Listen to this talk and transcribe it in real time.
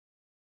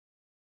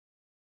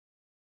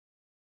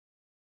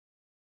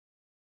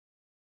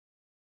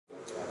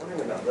don't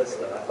even know this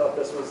though. I thought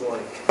this was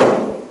like.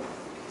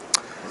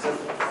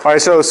 All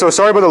right, so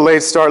sorry about the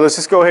late start. Let's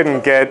just go ahead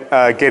and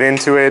get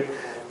into it.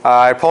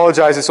 I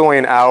apologize, it's only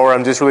an hour.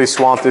 I'm just really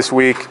swamped this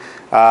week.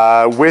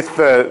 With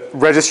the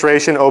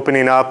registration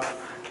opening up,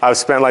 I've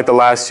spent like the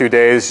last 2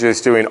 days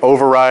just doing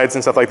overrides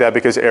and stuff like that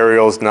because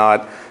Ariel's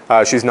not,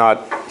 she's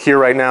not here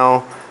right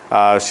now.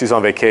 She's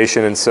on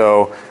vacation, and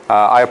so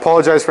I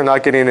apologize for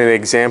not getting an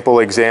example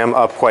exam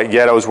up quite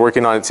yet. I was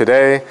working on it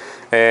today,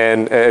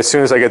 and as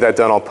soon as I get that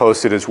done, I'll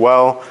post it as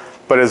well.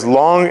 But as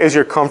long as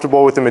you're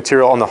comfortable with the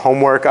material on the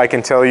homework, I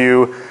can tell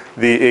you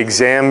the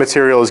exam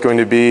material is going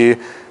to be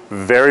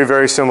very,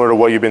 very similar to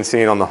what you've been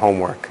seeing on the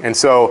homework. And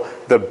so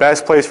the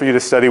best place for you to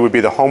study would be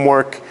the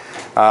homework,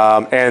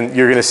 and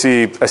you're going to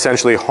see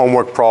essentially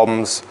homework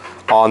problems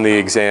on the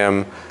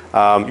exam.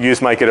 You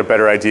just might get a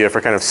better idea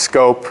for kind of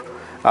scope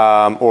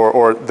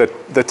or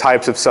the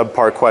types of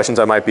subpart questions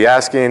I might be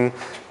asking,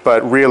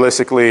 but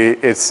realistically,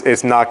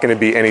 it's not going to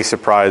be any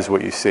surprise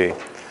what you see.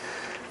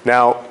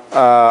 Now,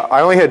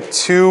 I only had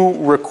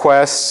 2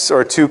 requests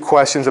or 2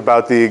 questions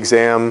about the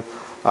exam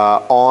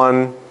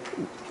on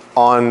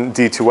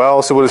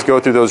D2L, so we'll just go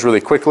through those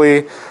really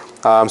quickly.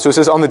 So it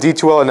says on the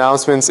D2L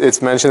announcements,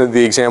 it's mentioned that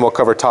the exam will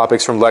cover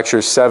topics from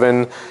lectures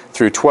 7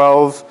 through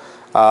 12.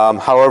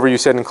 However, you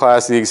said in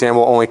class the exam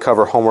will only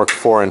cover homework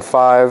 4 and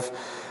 5.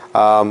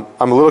 I'm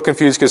a little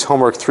confused because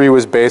homework 3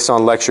 was based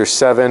on lecture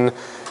 7,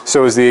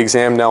 so is the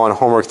exam now on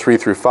homework 3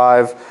 through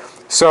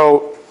 5.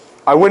 So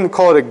I wouldn't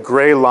call it a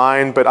gray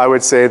line, but I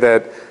would say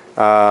that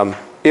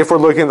if we're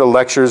looking at the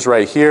lectures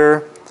right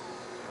here,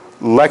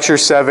 lecture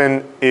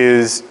 7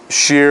 is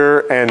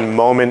shear and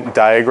moment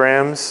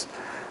diagrams.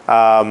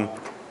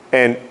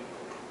 And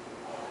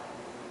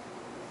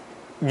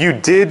you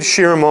did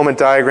shear and moment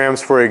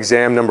diagrams for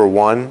exam number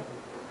 1.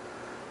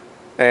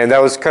 And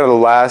that was kind of the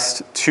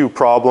last 2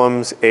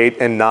 problems, 8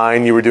 and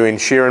 9. You were doing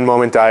shear and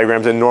moment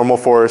diagrams and normal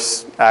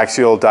force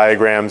axial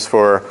diagrams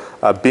for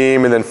a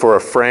beam and then for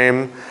a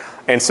frame.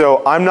 And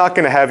so I'm not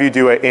going to have you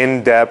do an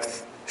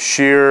in-depth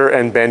shear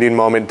and bending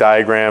moment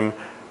diagram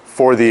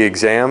for the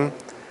exam.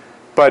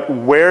 But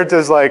where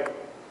does like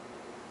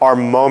our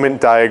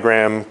moment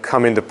diagram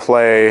come into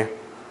play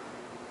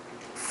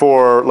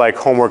for like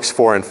homeworks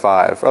 4 and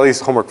 5, or at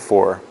least homework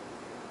 4?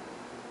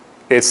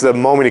 It's the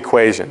moment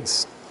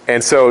equations.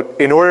 And so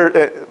in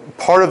order,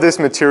 part of this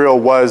material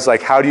was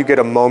like, how do you get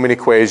a moment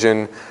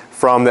equation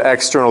from the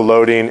external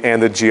loading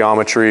and the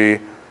geometry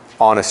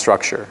on a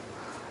structure?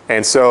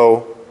 And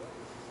so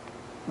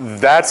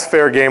that's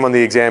fair game on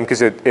the exam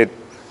because it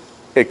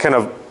kind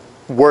of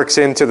works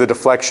into the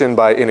deflection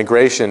by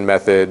integration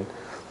method.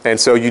 And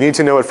so you need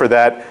to know it for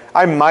that.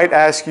 I might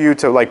ask you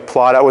to like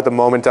plot out what the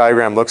moment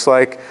diagram looks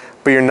like,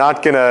 but you're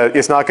not gonna,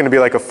 it's not gonna be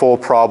like a full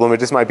problem. It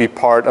just might be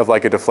part of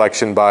like a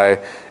deflection by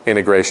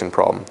integration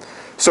problem.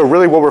 So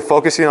really what we're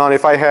focusing on,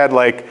 if I had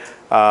like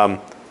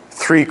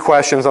 3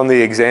 questions on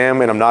the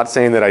exam, and I'm not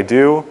saying that I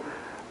do,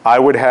 I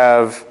would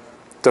have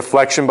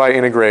deflection by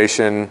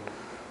integration,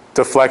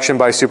 deflection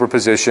by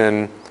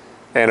superposition,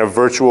 and a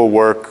virtual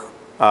work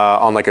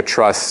on like a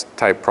truss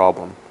type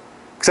problem.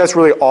 Because that's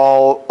really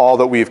all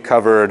that we've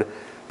covered.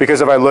 Because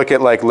if I look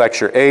at like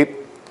lecture 8,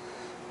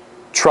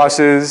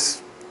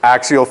 trusses,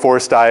 axial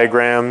force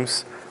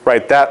diagrams,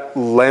 right, that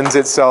lends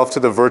itself to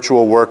the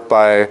virtual work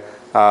by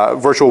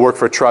virtual work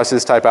for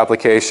trusses type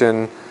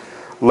application.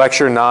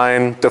 Lecture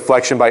 9,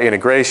 deflection by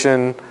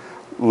integration.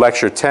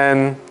 Lecture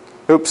 10,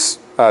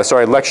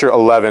 lecture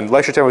 11.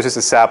 Lecture 10 was just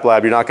a SAP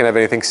lab. You're not going to have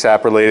anything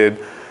SAP related.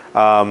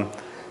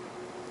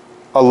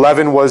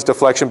 11 was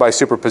deflection by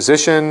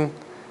superposition,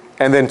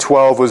 and then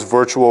 12 was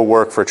virtual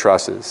work for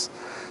trusses.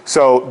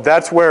 So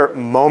that's where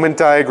moment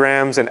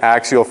diagrams and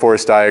axial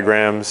force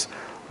diagrams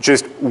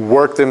just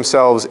work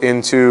themselves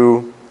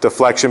into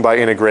deflection by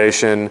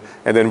integration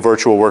and then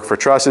virtual work for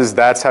trusses.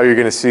 That's how you're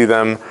going to see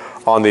them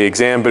on the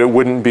exam, but it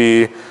wouldn't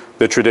be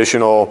the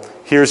traditional,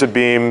 here's a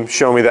beam,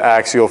 show me the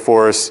axial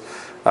force,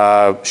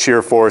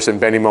 shear force, and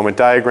bending moment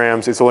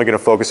diagrams. It's only going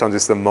to focus on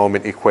just the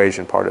moment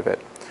equation part of it.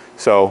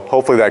 So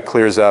hopefully that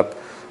clears up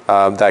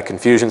that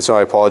confusion, so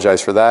I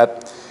apologize for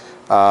that.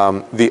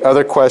 The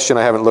other question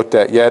I haven't looked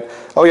at yet,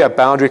 oh yeah,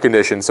 boundary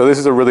conditions. So this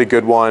is a really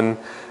good one.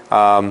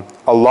 A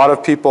lot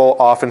of people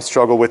often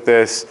struggle with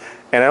this,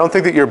 and I don't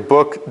think that your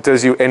book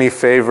does you any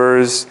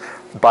favors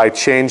by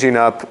changing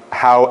up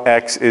how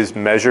X is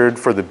measured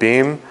for the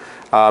beam.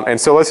 And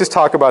so let's just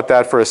talk about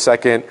that for a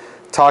second,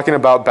 talking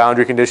about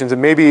boundary conditions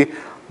and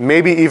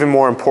maybe even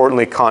more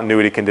importantly,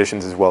 continuity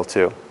conditions as well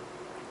too.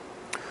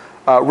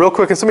 Real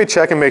quick, can somebody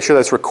check and make sure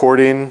that's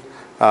recording?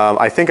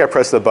 I think I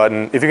pressed the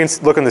button. If you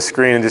can look on the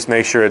screen and just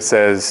make sure it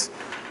says,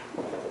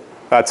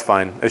 that's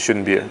fine, it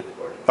shouldn't be.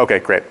 Okay,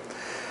 great.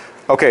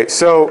 Okay,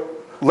 so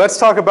let's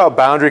talk about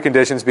boundary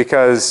conditions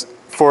because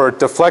for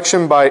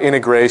deflection by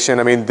integration,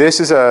 I mean, this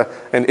is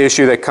an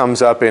issue that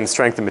comes up in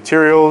strength of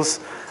materials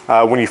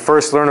when you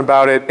first learn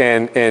about it,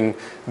 and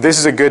this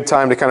is a good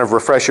time to kind of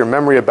refresh your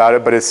memory about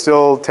it, but it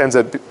still tends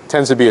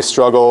to be a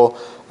struggle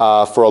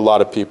for a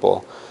lot of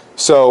people.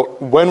 So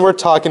when we're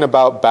talking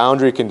about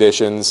boundary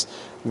conditions,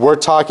 we're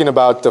talking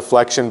about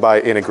deflection by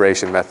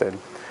integration method.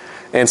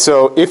 And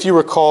so if you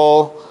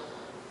recall,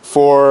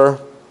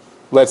 for,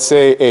 let's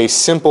say, a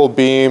simple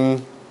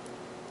beam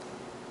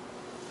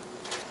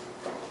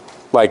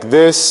like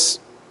this,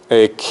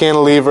 a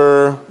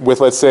cantilever with,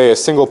 let's say, a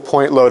single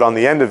point load on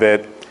the end of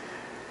it,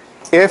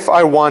 if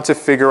I want to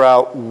figure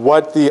out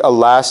what the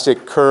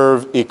elastic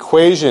curve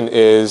equation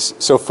is,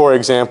 so for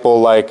example,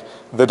 like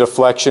the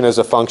deflection is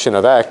a function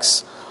of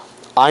x,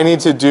 I need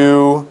to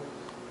do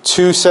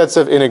two sets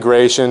of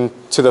integration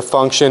to the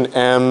function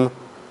m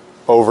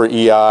over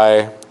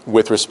ei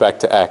with respect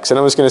to x. And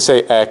I'm just going to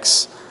say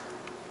x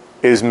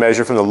is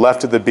measured from the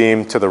left of the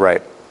beam to the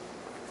right.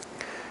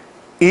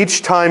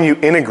 Each time you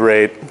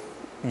integrate,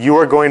 you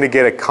are going to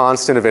get a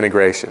constant of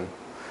integration.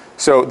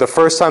 So the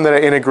first time that I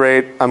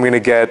integrate, I'm going to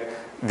get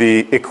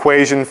the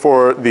equation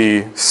for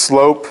the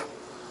slope.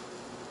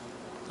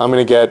 I'm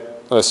going to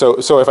get,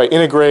 so if I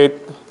integrate,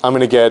 I'm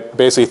going to get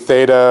basically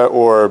theta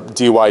or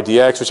dy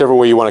dx, whichever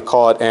way you want to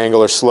call it,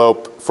 angle or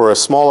slope, for a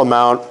small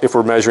amount. If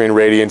we're measuring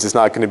radians, it's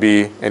not going to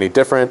be any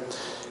different.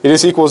 It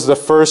just equals the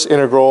first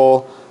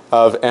integral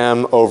of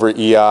m over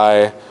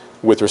ei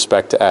with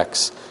respect to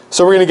x.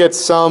 So we're going to get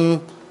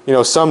some,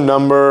 some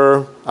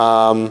number,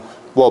 a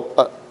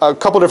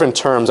couple different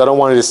terms. I don't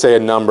want to just say a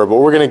number, but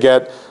we're going to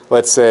get,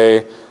 let's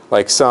say,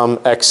 like some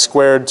x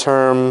squared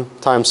term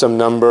times some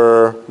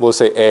number, we'll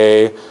say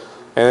a,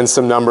 and then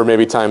some number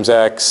maybe times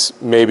x.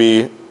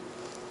 Maybe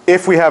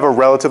if we have a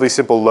relatively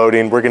simple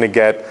loading, we're going to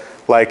get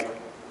like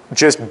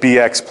just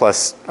bx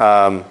plus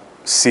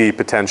c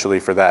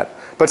potentially for that.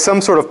 But some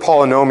sort of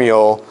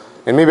polynomial,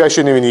 and maybe I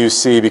shouldn't even use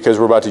c because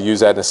we're about to use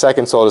that in a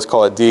second, so I'll just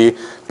call it d.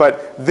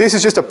 But this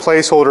is just a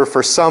placeholder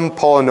for some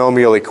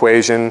polynomial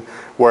equation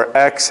where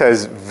x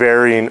has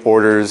varying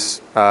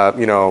orders,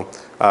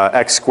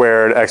 x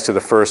squared, x to the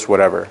first,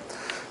 whatever.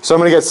 So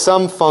I'm going to get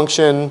some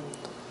function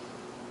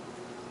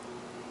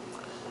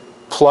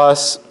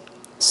plus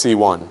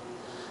c1.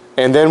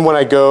 And then when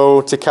I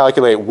go to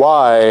calculate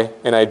y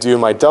and I do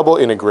my double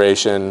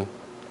integration,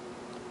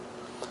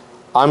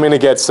 I'm going to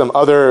get some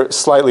other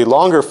slightly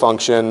longer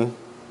function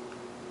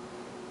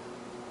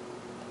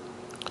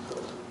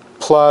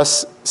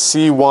plus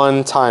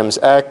c1 times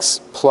x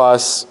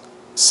plus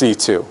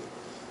c2.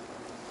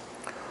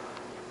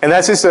 And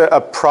that's just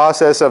a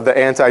process of the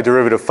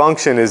antiderivative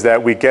function, is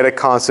that we get a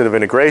constant of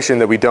integration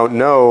that we don't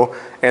know,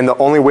 and the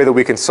only way that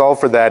we can solve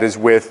for that is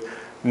with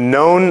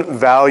known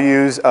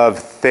values of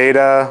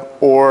theta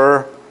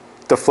or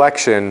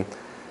deflection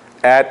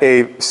at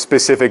a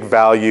specific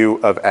value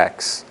of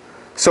x.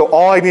 So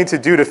all I need to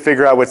do to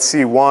figure out what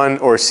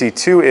C1 or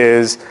C2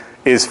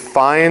 is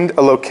find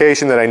a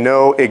location that I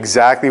know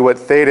exactly what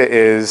theta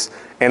is,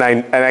 and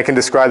I can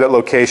describe that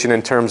location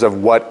in terms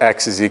of what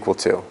x is equal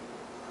to.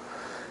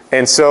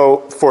 And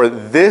so for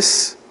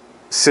this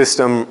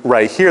system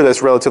right here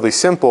that's relatively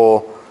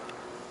simple,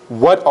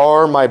 what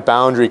are my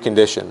boundary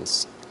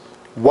conditions?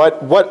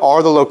 What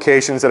are the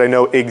locations that I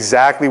know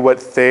exactly what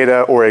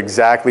theta or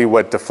exactly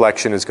what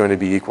deflection is going to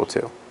be equal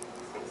to?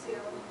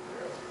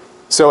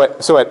 So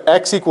at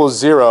x equals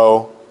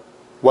 0,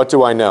 what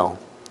do I know?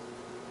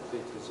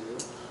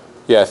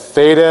 Yeah,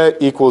 theta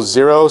equals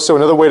 0. So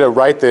another way to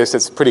write this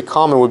that's pretty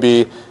common would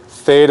be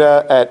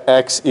theta at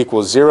x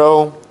equals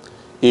 0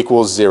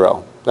 equals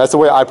 0. That's the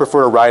way I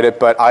prefer to write it,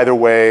 but either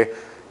way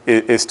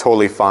is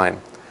totally fine.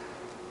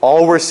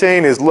 All we're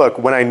saying is, look,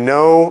 when I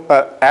know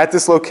at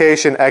this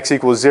location x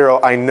equals 0,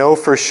 I know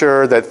for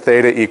sure that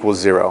theta equals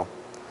 0.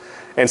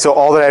 And so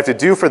all that I have to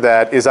do for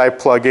that is I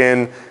plug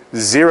in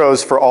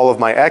zeros for all of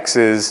my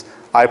x's,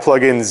 I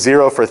plug in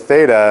 0 for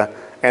theta,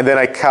 and then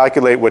I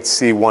calculate what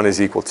C1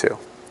 is equal to.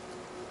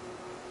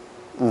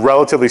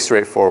 Relatively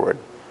straightforward.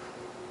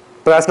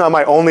 But that's not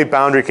my only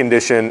boundary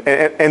condition.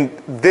 And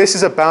this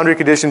is a boundary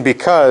condition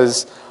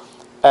because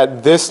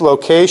at this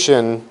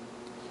location,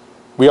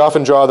 we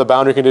often draw the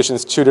boundary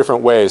conditions two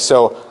different ways.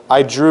 So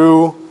I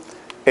drew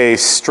a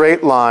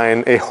straight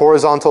line, a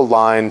horizontal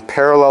line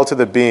parallel to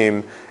the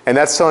beam, and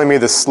that's telling me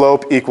the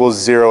slope equals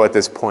 0 at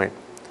this point.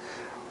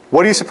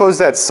 What do you suppose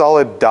that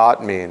solid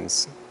dot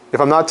means?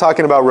 If I'm not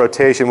talking about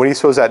rotation, what do you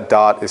suppose that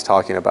dot is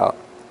talking about?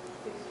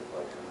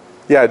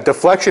 Yeah,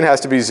 deflection has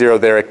to be 0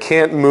 there. It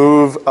can't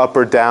move up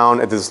or down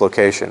at this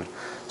location.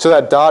 So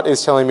that dot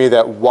is telling me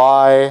that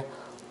y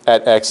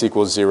at x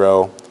equals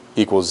 0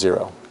 equals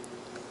 0.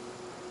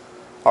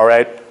 All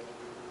right.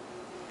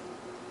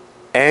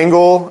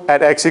 Angle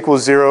at x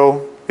equals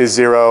 0 is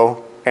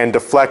 0, and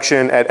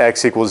deflection at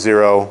x equals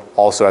 0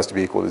 also has to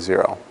be equal to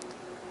 0.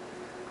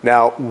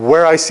 Now,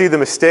 where I see the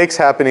mistakes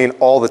happening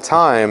all the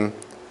time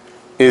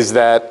is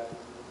that,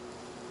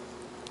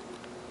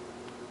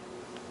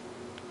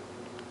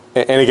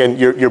 and again,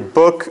 your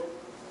book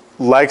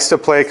likes to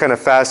play kind of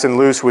fast and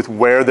loose with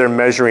where they're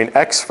measuring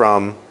x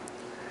from.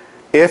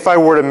 If I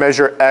were to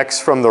measure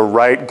x from the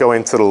right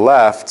going to the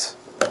left,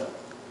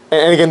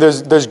 and again,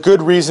 there's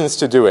good reasons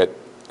to do it,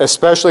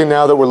 especially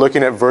now that we're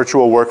looking at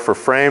virtual work for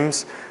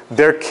frames.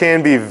 There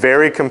can be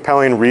very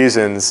compelling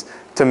reasons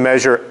to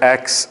measure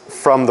x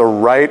from the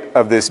right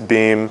of this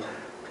beam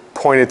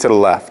pointed to the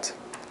left.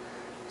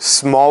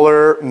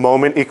 Smaller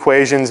moment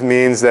equations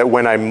means that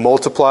when I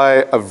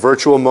multiply a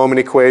virtual moment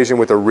equation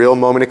with a real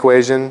moment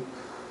equation,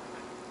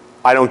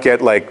 I don't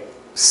get like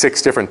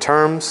 6 different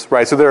terms,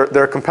 right? So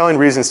there are compelling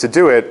reasons to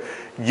do it.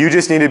 You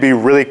just need to be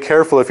really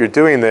careful if you're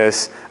doing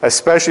this,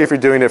 especially if you're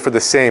doing it for the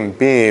same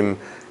beam,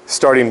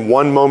 starting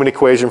one moment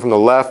equation from the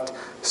left,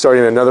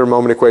 starting another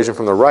moment equation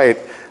from the right,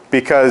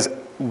 because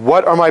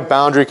what are my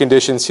boundary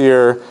conditions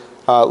here?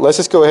 Let's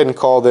just go ahead and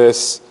call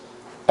this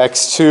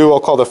x2. I'll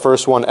call the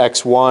first one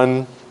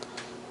x1.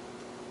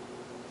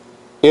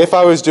 If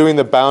I was doing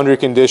the boundary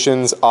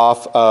conditions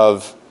off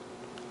of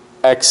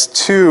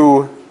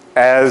x2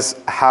 as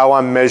how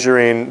I'm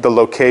measuring the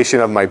location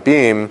of my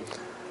beam,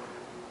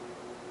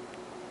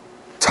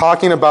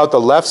 talking about the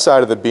left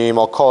side of the beam,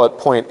 I'll call it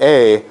point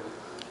A.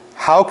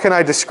 How can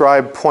I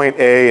describe point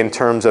A in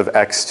terms of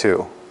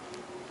x2?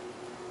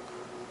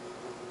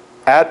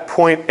 At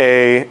point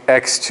A,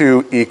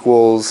 x2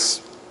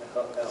 equals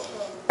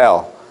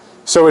L.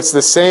 So it's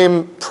the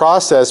same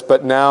process,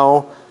 but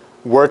now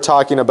we're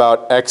talking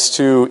about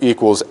x2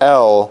 equals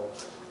L.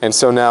 And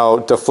so now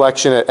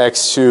deflection at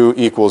x2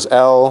 equals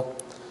L,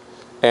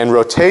 and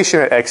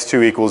rotation at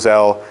x2 equals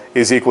L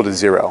is equal to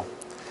 0.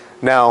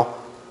 Now,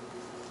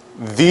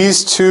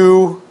 these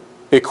two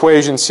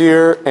equations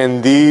here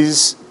and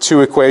these two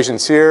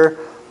equations here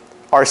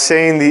are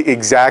saying the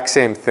exact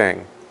same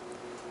thing.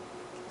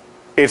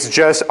 It's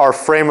just our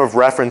frame of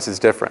reference is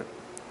different.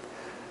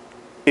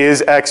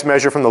 Is x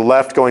measured from the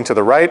left going to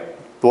the right?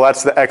 Well,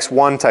 that's the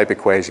x1 type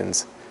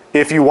equations.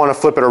 If you want to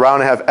flip it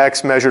around and have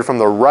x measured from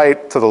the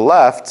right to the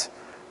left,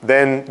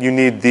 then you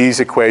need these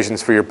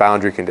equations for your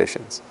boundary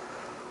conditions.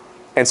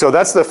 And so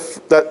that's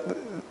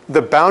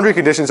the boundary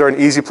conditions are an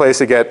easy place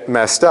to get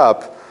messed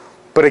up,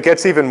 but it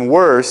gets even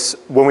worse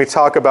when we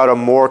talk about a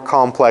more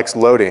complex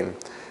loading.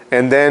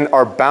 And then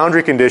our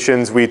boundary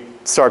conditions, we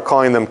start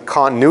calling them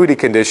continuity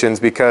conditions,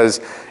 because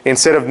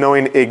instead of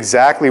knowing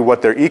exactly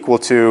what they're equal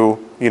to,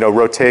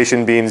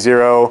 rotation being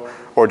 0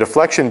 or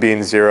deflection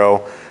being 0,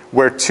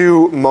 where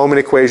two moment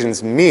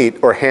equations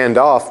meet or hand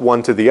off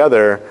one to the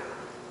other,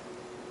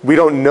 we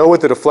don't know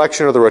what the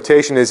deflection or the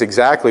rotation is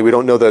exactly. We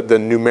don't know the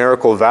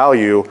numerical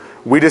value.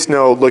 We just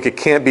know, look, it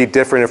can't be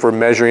different if we're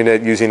measuring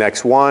it using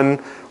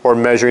x1 or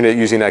measuring it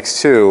using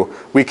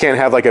x2. We can't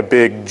have like a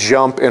big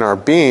jump in our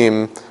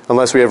beam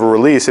unless we have a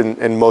release.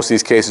 In most of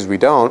these cases, we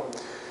don't.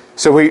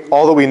 So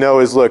all that we know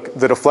is, look,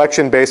 the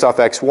deflection based off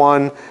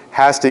x1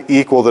 has to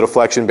equal the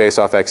deflection based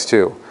off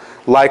x2.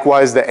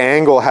 Likewise, the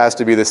angle has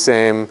to be the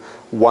same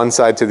one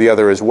side to the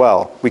other as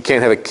well. We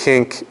can't have a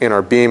kink in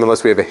our beam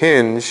unless we have a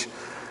hinge.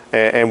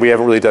 And we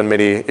haven't really done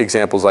many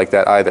examples like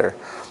that either.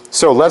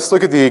 So let's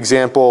look at the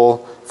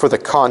example for the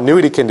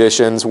continuity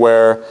conditions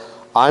where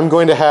I'm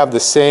going to have the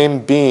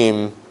same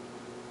beam,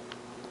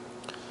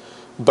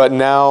 but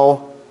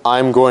now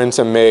I'm going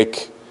to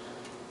make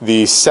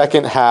the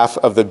second half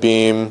of the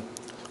beam,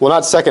 well,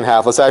 not second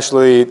half, let's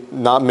actually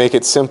not make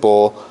it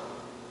simple.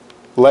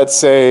 Let's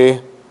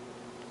say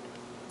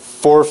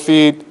 4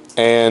 feet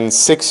and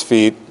 6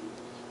 feet.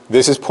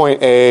 This is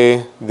point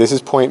A, this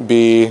is point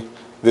B,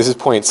 this is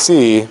point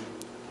C.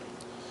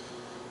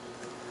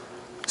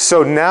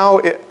 So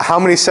now, how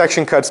many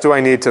section cuts do I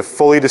need to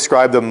fully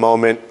describe the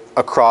moment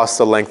across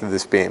the length of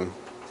this beam?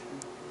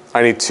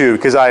 I need 2,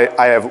 because I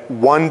have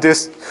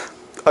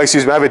I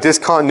have a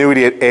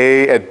discontinuity at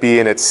A, at B,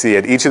 and at C.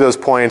 At each of those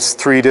points,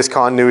 3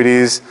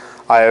 discontinuities.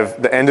 I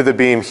have the end of the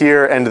beam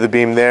here, end of the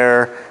beam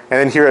there, and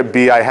then here at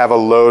B I have a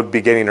load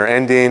beginning or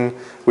ending,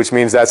 which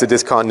means that's a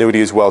discontinuity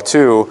as well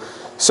too.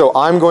 So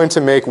I'm going to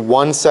make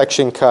one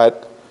section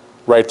cut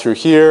right through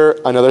here,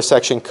 another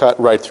section cut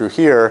right through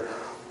here,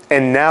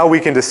 and now we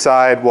can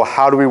decide, well,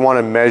 how do we want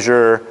to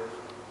measure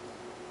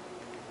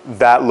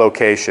that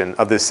location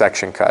of this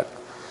section cut?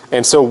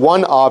 And so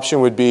one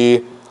option would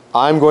be,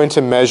 I'm going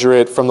to measure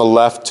it from the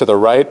left to the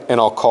right, and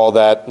I'll call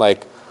that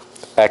like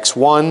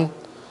x1.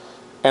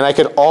 And I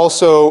could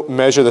also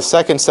measure the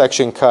second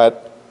section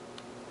cut,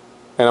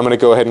 and I'm going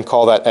to go ahead and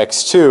call that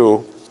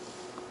x2.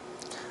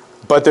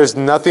 But there's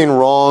nothing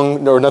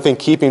wrong or nothing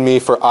keeping me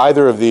for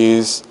either of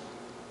these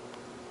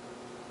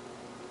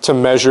to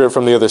measure it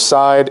from the other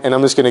side. And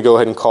I'm just going to go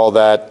ahead and call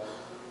that,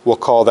 we'll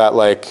call that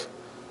like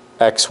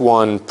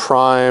x1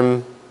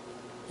 prime.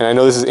 And I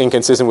know this is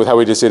inconsistent with how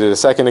we just did it a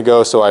second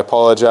ago, so I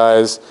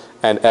apologize,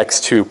 and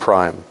x2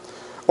 prime.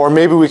 Or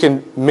maybe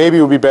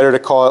it would be better to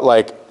call it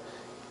like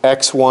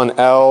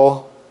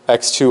x1L,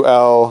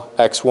 x2L,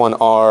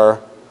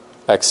 x1R,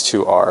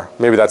 x2R.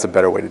 Maybe that's a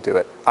better way to do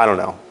it. I don't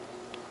know.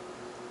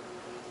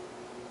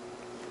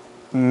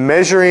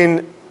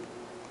 Measuring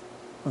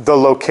the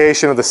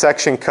location of the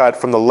section cut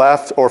from the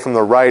left or from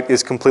the right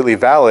is completely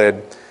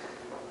valid,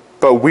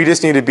 but we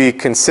just need to be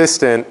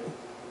consistent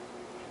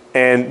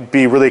and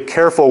be really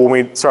careful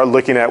when we start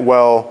looking at,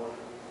 well,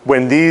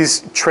 when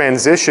these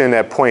transition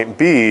at point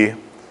B,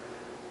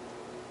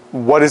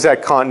 what does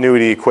that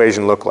continuity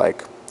equation look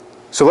like?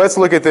 So let's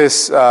look at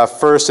this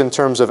first in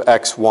terms of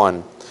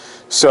x1.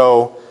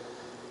 So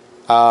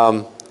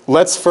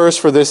Let's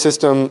first, for this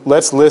system,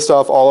 let's list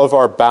off all of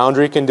our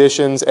boundary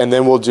conditions, and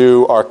then we'll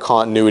do our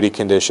continuity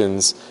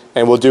conditions.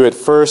 And we'll do it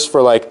first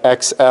for like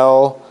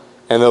XL,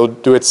 and then we'll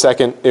do it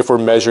second if we're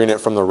measuring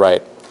it from the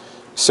right.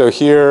 So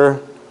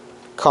here,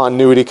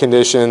 continuity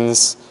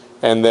conditions,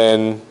 and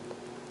then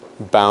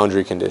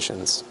boundary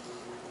conditions.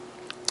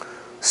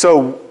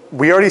 So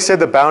we already said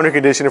the boundary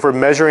condition, if we're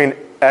measuring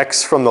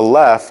X from the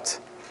left,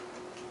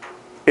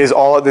 is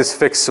all at this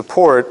fixed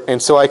support.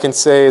 And so I can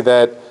say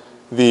that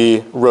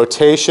the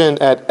rotation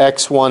at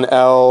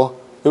X1L,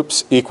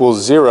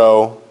 equals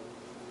 0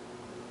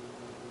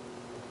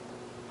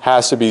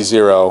 has to be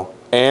 0.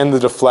 And the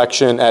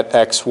deflection at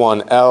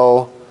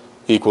X1L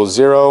equals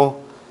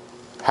 0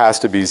 has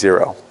to be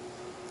 0.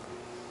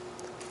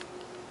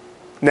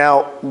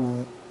 Now,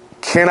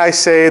 can I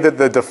say that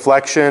the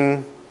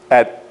deflection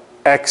at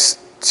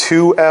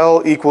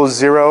X2L equals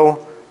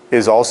 0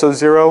 is also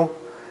 0?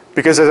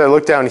 Because as I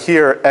look down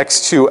here,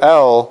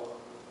 X2L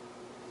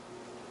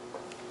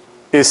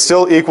is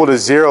still equal to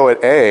 0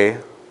 at A.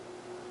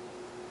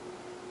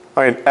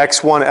 I mean,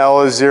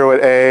 X1L is 0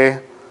 at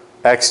A,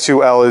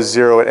 X2L is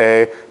 0 at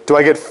A. Do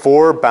I get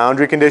 4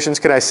 boundary conditions?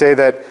 Can I say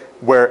that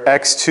where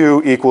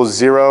X2 equals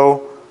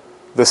 0,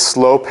 the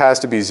slope has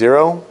to be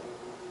 0?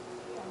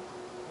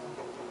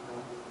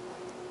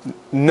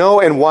 No,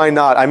 and why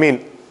not? I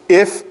mean,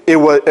 if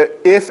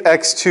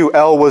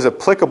X2L was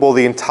applicable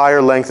the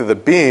entire length of the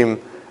beam,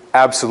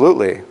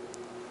 absolutely.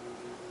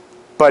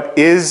 But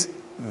is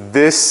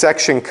this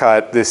section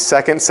cut, this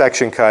second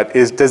section cut,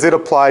 does it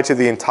apply to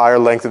the entire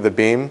length of the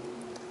beam?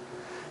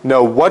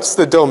 No, what's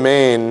the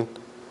domain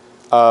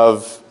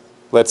of,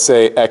 let's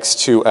say,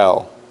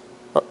 X2L?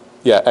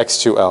 Yeah,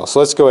 X2L. So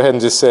let's go ahead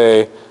and just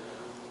say,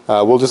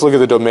 we'll just look at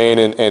the domain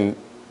and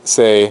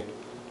say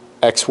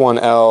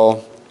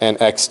X1L and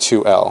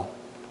X2L.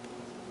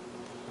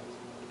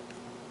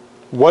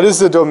 What is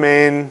the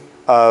domain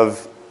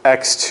of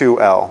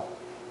X2L?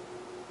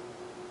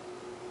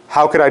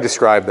 How could I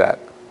describe that?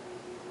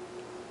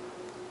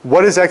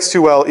 What is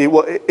X2L?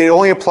 Well, it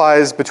only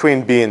applies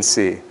between B and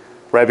C,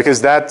 right?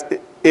 Because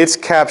it's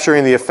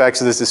capturing the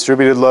effects of this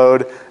distributed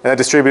load, and that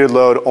distributed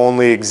load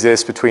only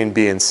exists between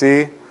B and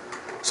C.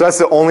 So that's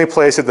the only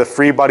place that the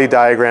free body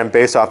diagram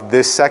based off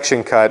this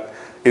section cut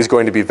is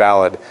going to be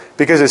valid.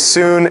 Because as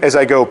soon as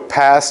I go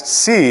past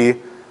C,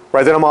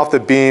 right, then I'm off the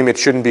beam, it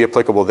shouldn't be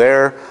applicable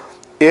there.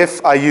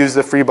 If I use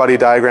the free body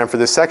diagram for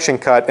this section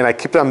cut and I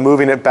keep on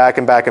moving it back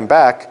and back and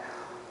back,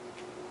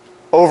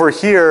 over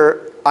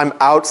here, I'm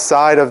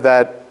outside of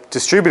that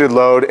distributed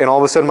load, and all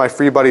of a sudden my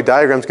free body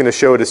diagram is going to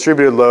show a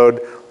distributed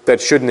load that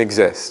shouldn't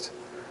exist.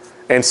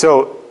 And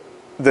so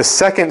the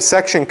second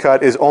section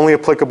cut is only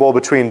applicable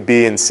between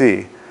B and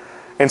C.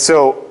 And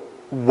so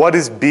what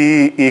is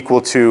B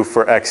equal to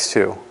for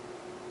X2?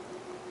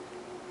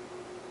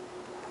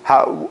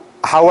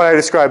 How would I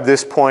describe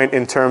this point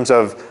in terms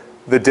of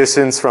the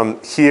distance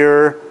from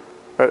here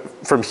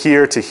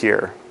to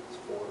here?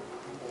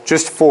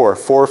 Just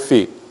 4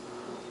 feet.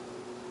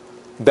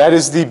 That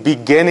is the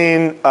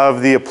beginning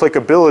of the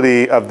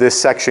applicability of this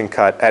section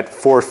cut at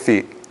 4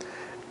 feet.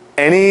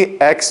 Any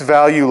X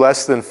value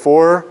less than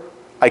 4,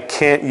 I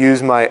can't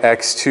use my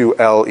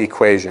X2L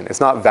equation. It's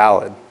not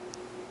valid.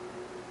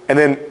 And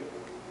then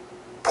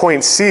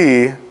point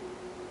C,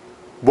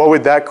 what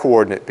would that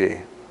coordinate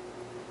be?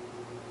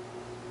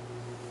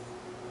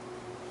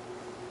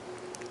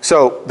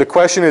 So the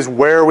question is,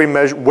 where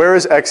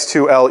is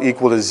X2L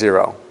equal to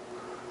 0?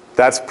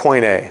 That's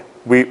point A.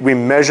 We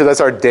measure,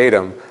 that's our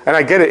datum. And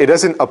I get it, it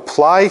doesn't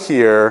apply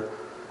here.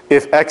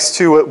 If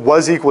X2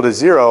 was equal to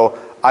 0,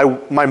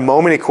 my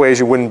moment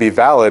equation wouldn't be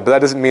valid, but that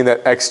doesn't mean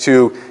that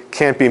X2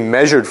 can't be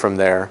measured from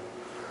there.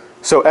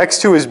 So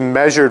X2 is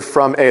measured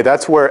from A,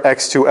 that's where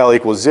X2L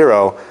equals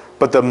 0,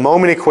 but the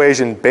moment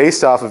equation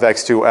based off of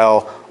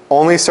X2L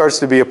only starts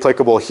to be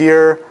applicable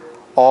here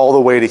all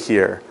the way to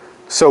here.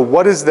 So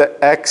what is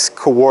the X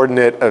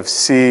coordinate of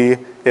C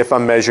if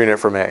I'm measuring it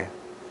from A?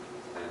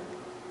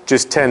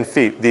 Just 10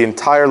 feet. The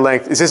entire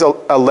length, is this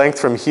a length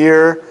from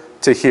here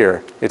to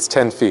here? It's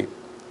 10 feet.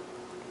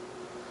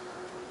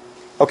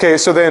 Okay,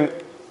 so then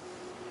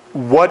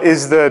what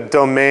is the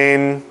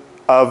domain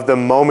of the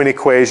moment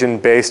equation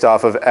based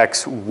off of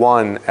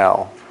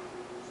X1L?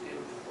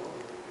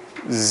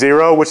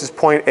 0, which is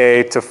point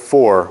A, to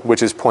 4,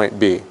 which is point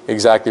B.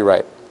 Exactly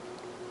right.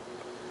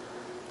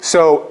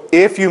 So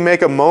if you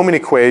make a moment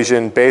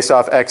equation based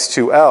off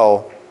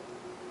X2L,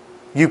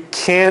 you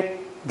can't,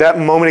 that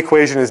moment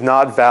equation is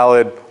not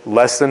valid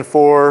less than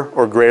 4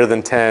 or greater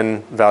than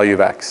 10 value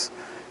of X.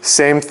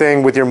 Same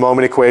thing with your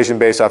moment equation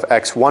based off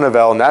X1 of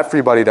L in that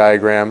free body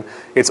diagram.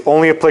 It's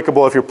only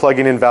applicable if you're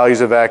plugging in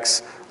values of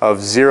X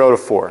of 0 to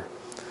 4.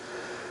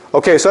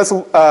 Okay,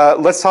 so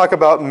let's talk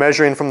about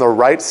measuring from the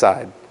right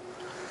side.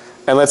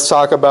 And let's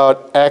talk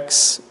about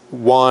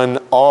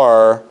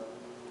X1R,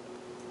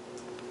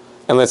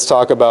 and let's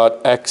talk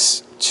about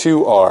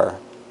X2R. All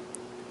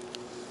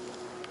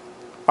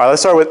right,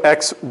 let's start with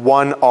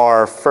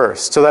X1R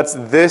first. So that's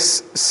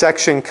this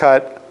section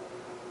cut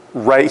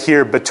right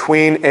here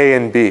between A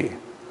and B.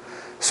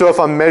 So if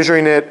I'm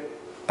measuring it,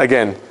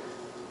 again,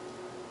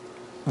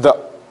 the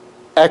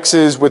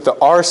x's with the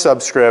r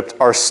subscript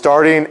are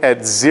starting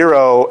at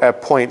 0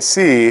 at point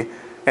C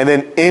and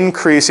then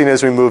increasing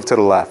as we move to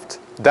the left.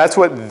 That's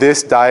what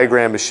this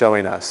diagram is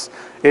showing us.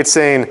 It's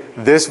saying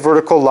this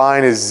vertical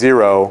line is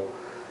 0,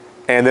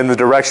 and then the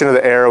direction of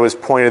the arrow is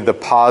pointed the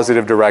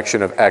positive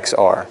direction of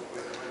xr. All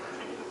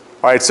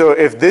right, so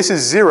if this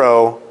is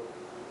 0,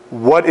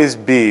 what is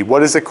B?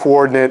 What is the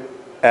coordinate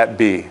at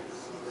B?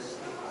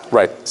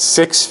 Right,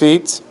 6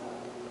 feet.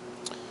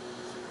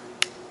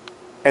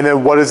 And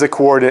then what is the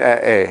coordinate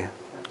at A?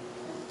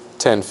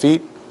 10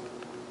 feet.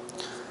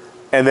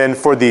 And then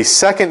for the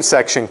second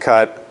section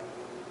cut,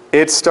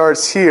 it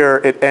starts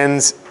here, it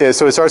ends,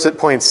 so it starts at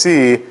point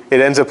C,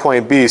 it ends at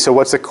point B. So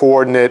what's the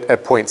coordinate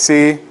at point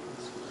C?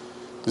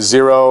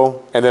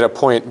 0, and then at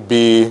point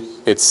B,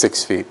 it's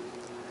 6 feet.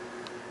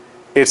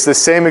 It's the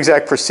same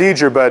exact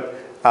procedure, but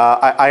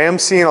I am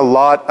seeing a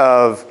lot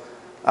of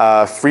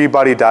free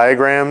body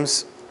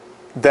diagrams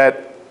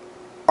that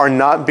are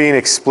not being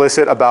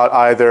explicit about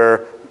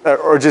either,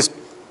 or just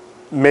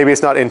maybe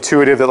it's not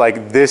intuitive that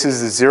like this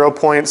is the 0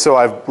 point, so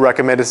I've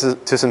recommended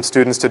to some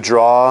students to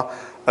draw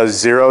a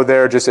 0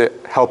 there just to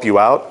help you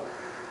out.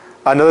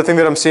 Another thing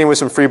that I'm seeing with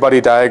some free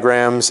body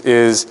diagrams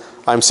is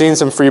I'm seeing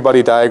some free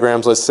body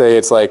diagrams, let's say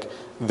it's like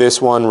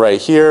this one right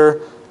here,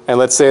 and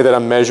let's say that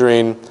I'm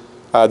measuring,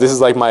 this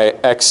is like my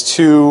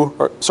x2,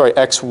 or sorry,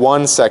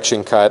 x1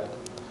 section cut.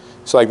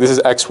 So like this is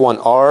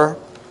x1r.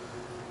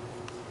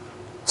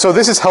 So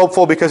this is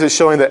helpful because it's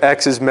showing that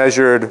x is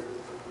measured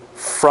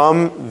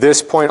from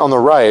this point on the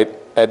right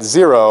at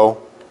 0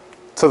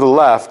 to the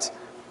left,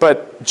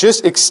 but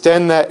just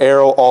extend that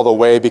arrow all the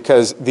way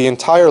because the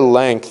entire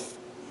length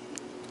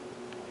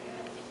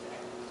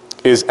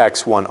is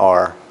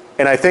x1r.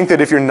 And I think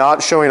that if you're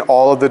not showing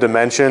all of the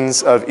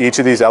dimensions of each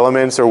of these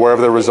elements or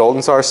wherever the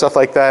resultants are, stuff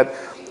like that,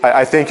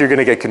 I think you're going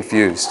to get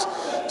confused.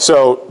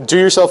 So do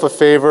yourself a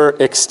favor,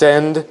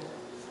 extend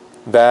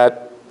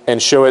that and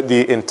show it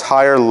the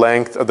entire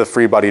length of the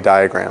free body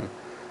diagram.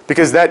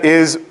 Because that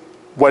is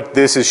what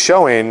this is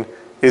showing,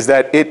 is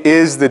that it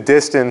is the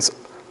distance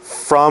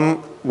from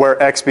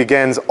where x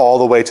begins all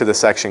the way to the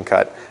section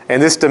cut. And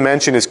this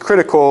dimension is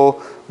critical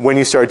when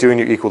you start doing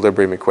your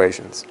equilibrium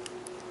equations.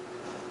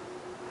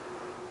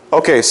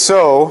 Okay,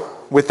 so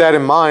with that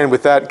in mind,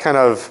 with that kind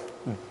of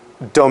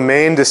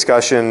domain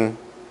discussion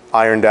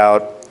ironed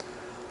out,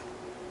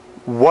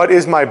 what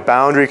is my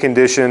boundary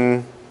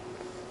condition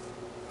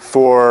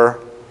for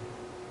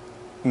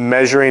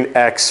measuring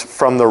x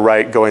from the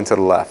right going to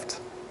the left?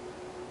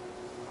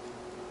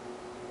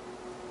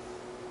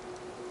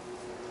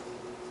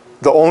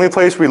 The only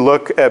place we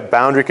look at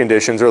boundary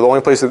conditions, or the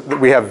only place that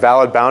we have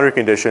valid boundary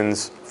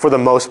conditions, for the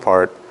most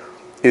part,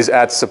 is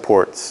at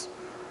supports.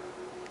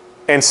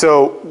 And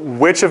so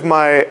which of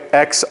my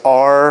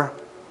xr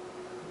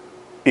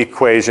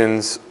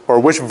equations, or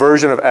which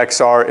version of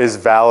xr is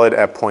valid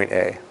at point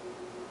A?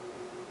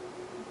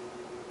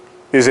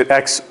 Is it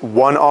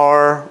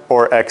x1r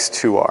or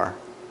x2r?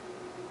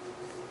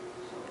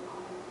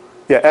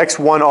 Yeah,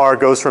 x1r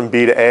goes from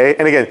B to A.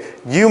 And again,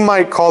 you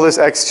might call this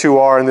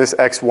x2r and this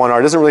x1r.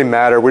 It doesn't really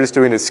matter. We're just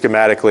doing it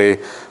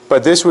schematically.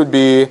 But this would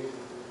be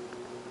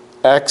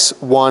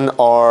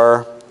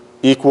x1r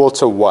equal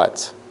to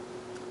what?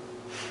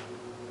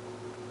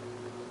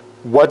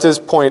 What does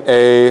point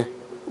A,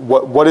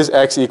 what is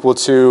x equal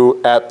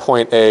to at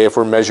point A if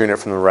we're measuring it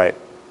from the right?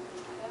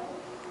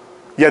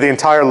 Yeah, the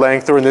entire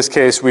length, or in this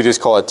case, we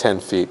just call it 10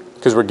 feet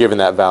because we're given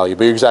that value.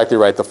 But you're exactly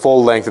right, the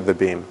full length of the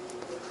beam.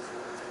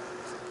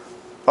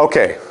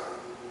 Okay,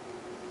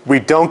 we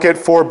don't get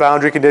 4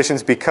 boundary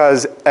conditions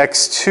because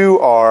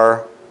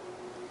x2r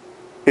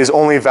is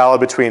only valid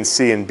between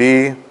C and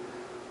B.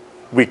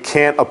 We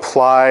can't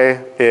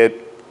apply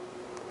it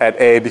at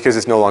A because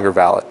it's no longer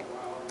valid.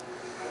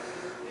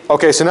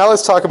 Okay, so now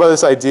let's talk about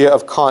this idea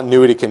of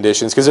continuity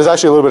conditions, because there's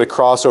actually a little bit of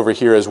crossover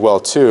here as well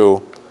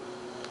too.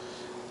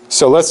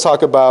 So let's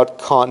talk about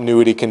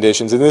continuity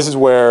conditions, and this is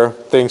where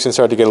things can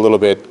start to get a little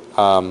bit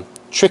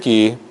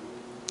tricky.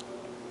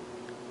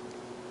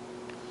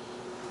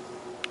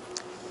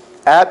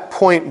 At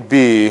point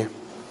B,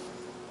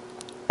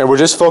 and we're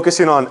just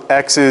focusing on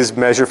x's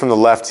measured from the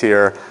left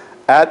here,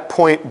 at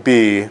point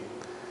B,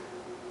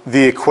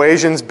 the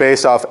equations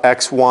based off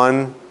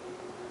x1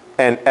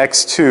 and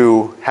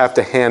x2 have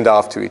to hand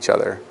off to each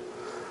other.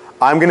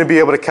 I'm going to be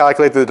able to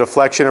calculate the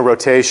deflection and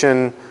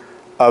rotation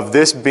of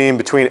this beam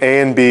between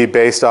A and B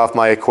based off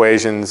my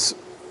equations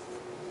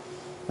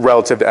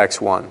relative to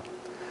x1.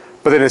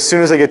 But then as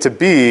soon as I get to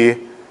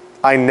B,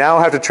 I now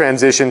have to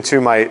transition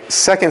to my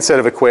second set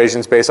of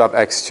equations based off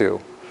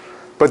x2.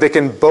 But they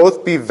can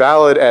both be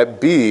valid at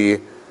B,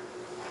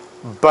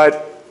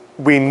 but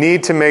we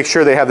need to make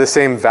sure they have the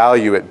same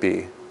value at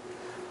B.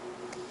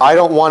 I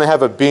don't want to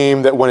have a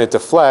beam that when it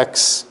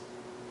deflects,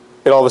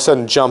 it all of a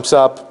sudden jumps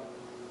up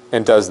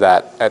and does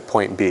that at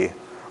point B,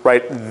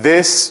 right?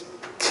 This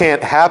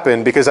can't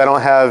happen because I don't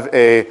have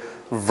a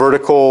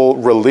vertical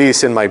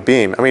release in my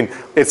beam. I mean,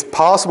 it's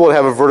possible to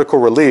have a vertical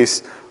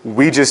release,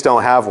 We just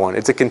don't have one.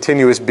 It's a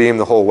continuous beam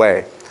the whole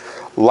way.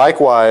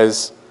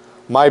 Likewise,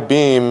 my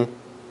beam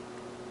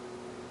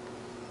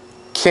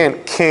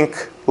can't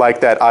kink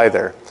like that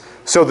either.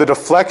 So the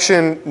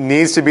deflection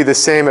needs to be the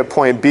same at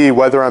point B,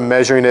 whether I'm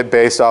measuring it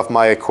based off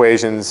my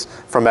equations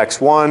from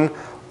x1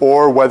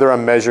 or whether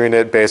I'm measuring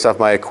it based off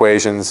my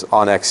equations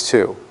on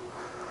x2.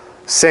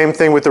 Same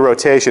thing with the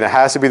rotation. It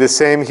has to be the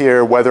same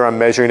here whether I'm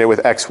measuring it with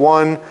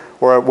x1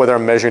 or whether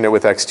I'm measuring it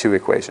with x2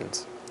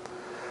 equations.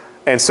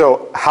 And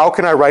so how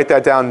can I write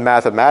that down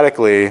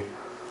mathematically?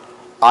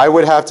 I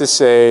would have to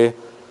say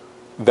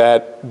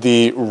that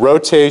the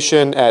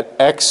rotation at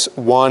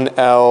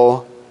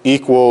x1L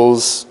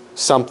equals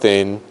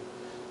something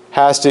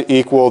has to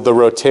equal the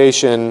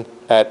rotation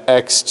at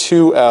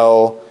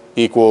x2L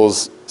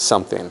equals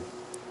something.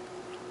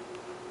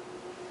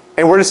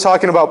 And we're just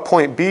talking about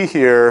point B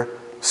here.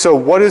 So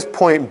what is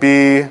point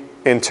B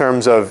in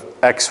terms of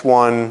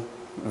x1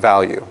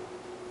 value?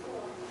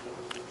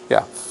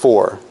 Yeah,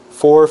 4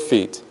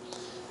 feet.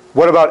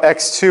 What about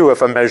x2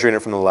 if I'm measuring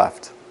it from the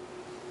left?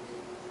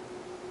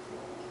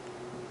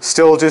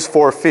 Still just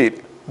 4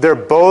 feet. They're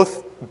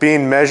both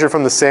being measured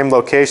from the same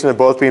location. They're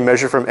both being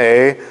measured from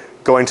A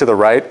going to the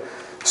right.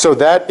 So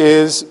that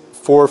is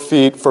 4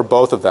 feet for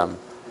both of them.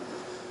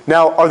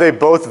 Now, are they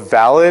both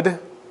valid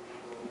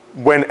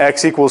when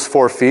x equals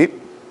 4 feet?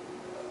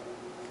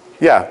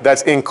 Yeah,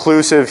 that's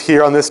inclusive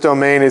here on this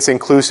domain. It's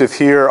inclusive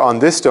here on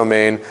this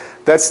domain.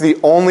 That's the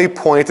only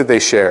point that they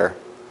share.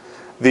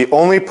 The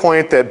only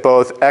point that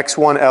both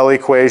x1L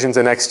equations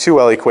and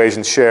x2L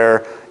equations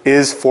share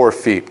is 4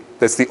 feet.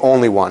 That's the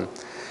only one.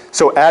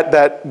 So at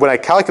that, when I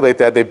calculate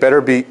that, they better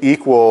be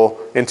equal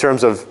in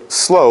terms of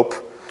slope,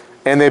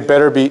 and they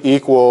better be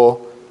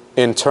equal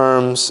in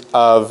terms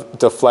of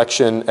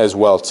deflection as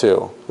well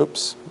too.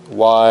 Oops,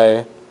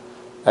 y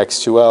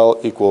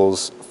x2L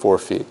equals 4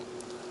 feet.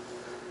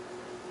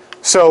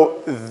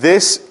 So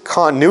this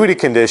continuity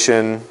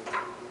condition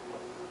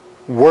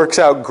works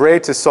out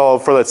great to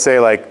solve for, let's say,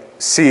 like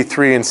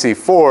C3 and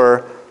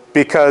C4,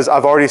 because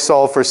I've already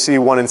solved for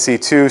C1 and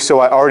C2, so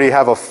I already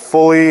have a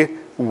fully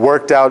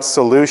worked out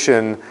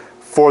solution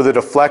for the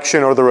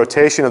deflection or the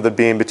rotation of the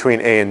beam between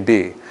A and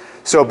B.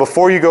 So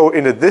before you go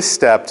into this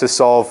step to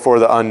solve for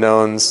the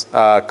unknowns,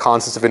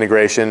 constants of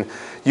integration,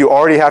 you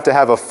already have to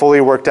have a fully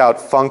worked out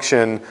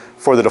function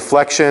for the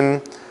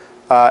deflection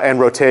and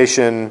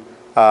rotation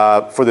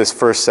for this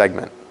first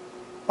segment.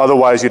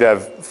 Otherwise, you'd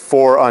have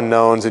 4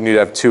 unknowns and you'd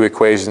have 2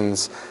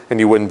 equations and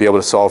you wouldn't be able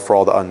to solve for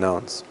all the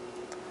unknowns.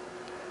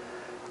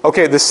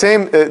 Okay, this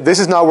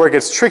is not where it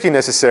gets tricky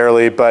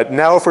necessarily, but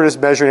now if we're just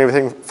measuring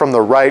everything from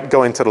the right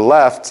going to the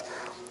left,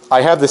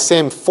 I have the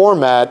same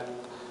format,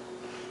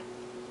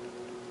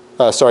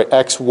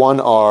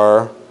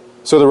 x1r.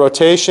 So the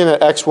rotation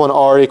at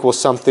x1r equals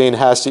something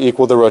has to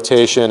equal the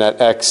rotation at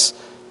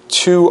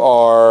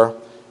x2r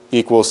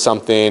equals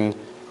something.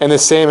 And the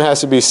same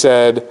has to be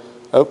said,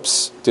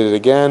 oops, did it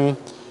again,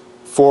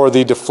 for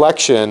the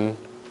deflection.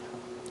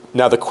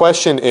 Now the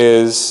question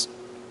is,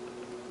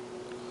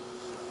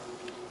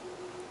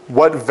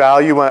 what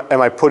value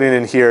am I putting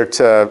in here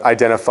to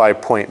identify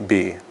point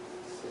B?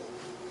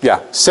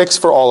 Yeah, 6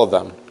 for all of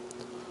them.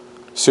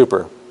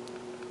 Super.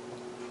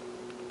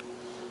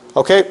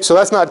 Okay, so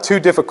that's not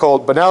too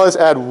difficult, but now let's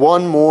add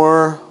one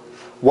more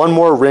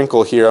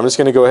wrinkle here. I'm just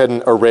going to go ahead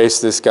and erase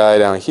this guy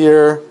down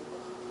here.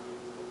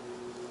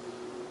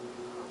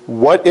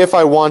 What if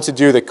I want to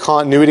do the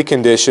continuity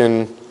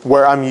condition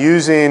where I'm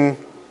using,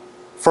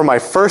 for my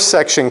first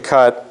section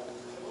cut,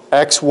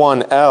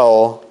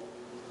 x1L,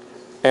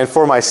 and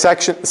for my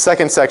second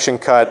section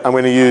cut, I'm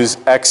going to use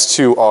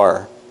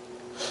x2r.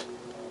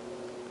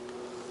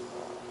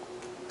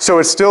 So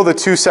it's still the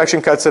 2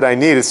 section cuts that I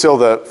need. It's still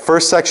the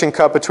first section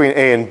cut between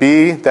A and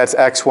B, that's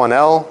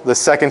x1L. The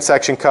second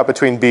section cut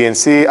between B and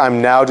C,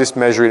 I'm now just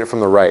measuring it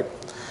from the right.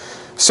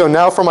 So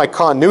now for my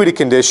continuity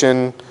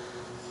condition,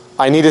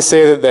 I need to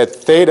say that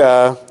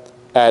theta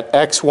at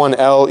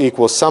x1L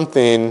equals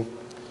something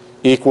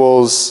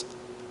equals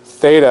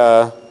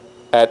theta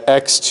at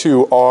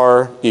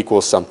x2r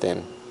equals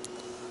something.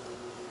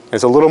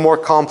 It's a little more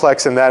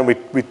complex than that.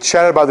 We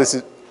chatted about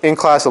this in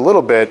class a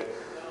little bit,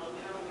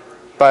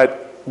 but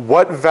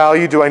what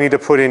value do I need to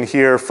put in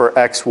here for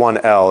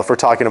x1L if we're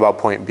talking about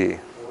point B?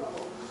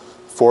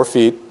 4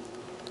 feet.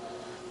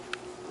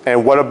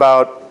 And what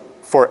about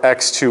for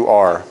x2r?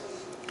 All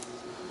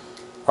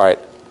right,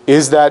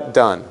 is that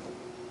done?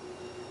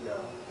 No.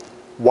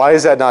 Why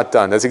is that not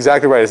done? That's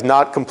exactly right. It's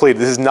not complete.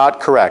 This is not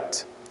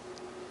correct.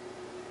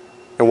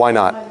 And why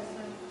not?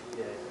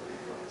 Yeah,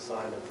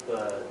 sign of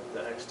the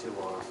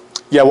x2r.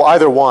 Yeah, well,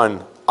 either one.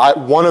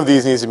 One of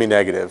these needs to be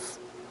negative.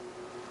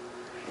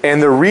 And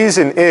the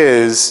reason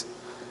is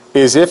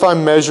if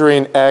I'm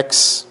measuring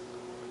x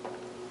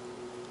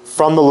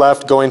from the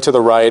left going to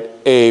the right,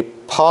 a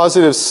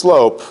positive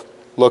slope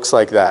looks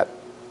like that,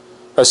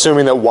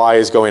 assuming that y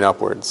is going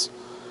upwards.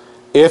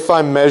 If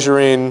I'm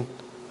measuring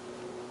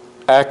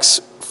x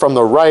from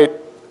the right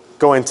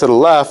going to the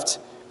left,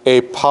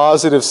 a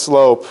positive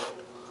slope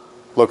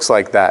looks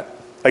like that.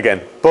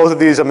 Again, both of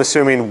these I'm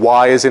assuming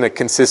y is in a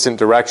consistent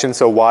direction,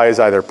 so y is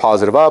either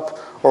positive up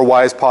or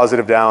y is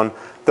positive down.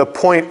 The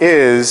point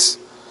is,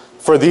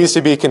 for these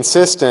to be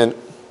consistent,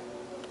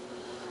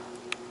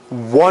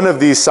 one of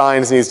these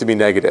signs needs to be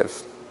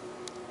negative.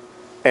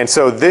 And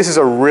so this is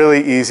a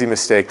really easy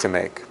mistake to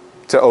make,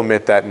 to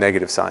omit that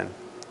negative sign.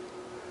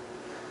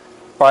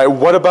 All right,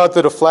 what about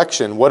the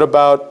deflection? What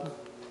about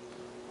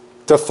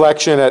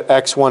deflection at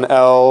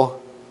x1L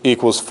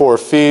equals 4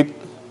 feet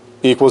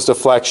equals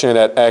deflection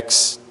at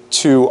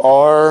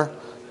x2R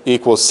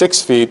equals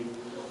 6 feet?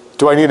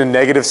 Do I need a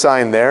negative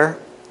sign there?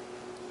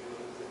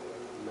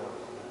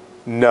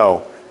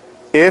 No.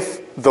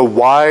 If the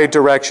y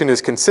direction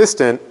is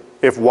consistent,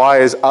 if y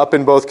is up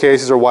in both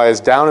cases or y is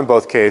down in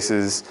both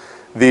cases,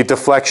 the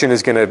deflection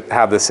is going to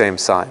have the same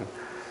sign.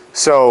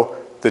 So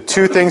the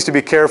two things to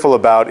be careful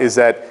about is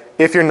that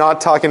if you're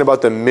not talking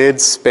about the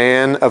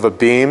mid-span of a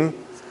beam,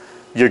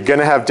 you're going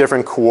to have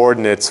different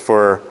coordinates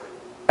for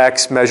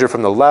x measured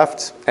from the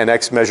left and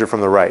x measured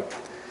from the right.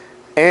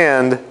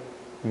 And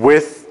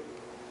with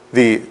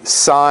the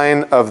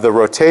sign of the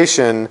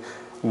rotation,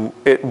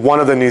 one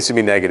of them needs to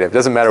be negative. It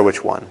doesn't matter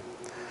which one.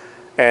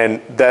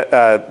 And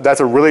that's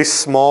a really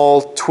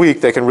small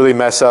tweak that can really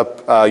mess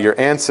up your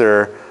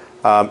answer.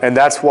 And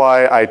that's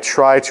why I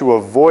try to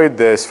avoid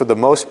this for the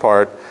most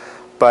part.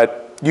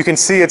 But you can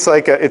see it's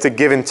like it's a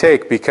give and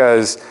take,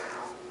 because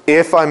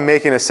if I'm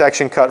making a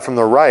section cut from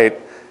the right,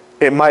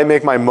 it might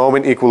make my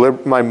moment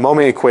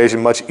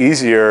equation much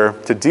easier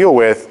to deal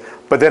with.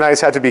 But then I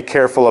just have to be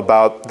careful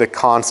about the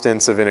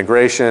constants of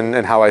integration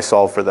and how I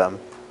solve for them.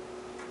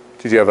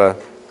 Did you have a,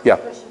 yeah?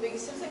 Question,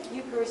 because it seems like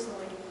you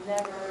personally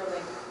never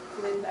like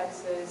flip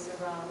x's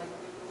around. Like,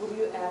 would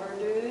you ever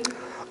do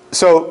it?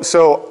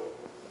 So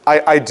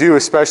I do,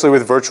 especially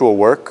with virtual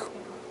work.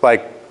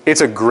 Like,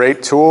 it's a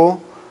great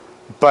tool,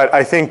 but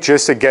I think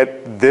just to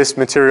get this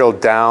material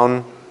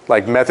down,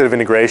 like method of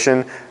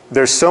integration,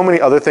 there's so many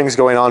other things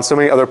going on, so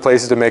many other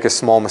places to make a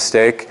small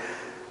mistake,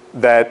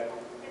 that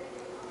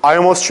I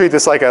almost treat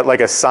this like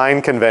a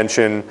sign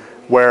convention,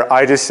 where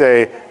I just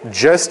say,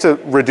 just to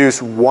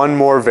reduce one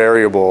more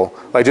variable,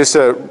 like just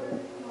to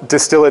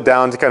distill it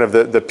down to kind of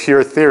the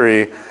pure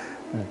theory,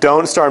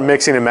 don't start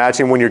mixing and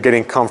matching when you're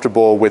getting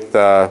comfortable with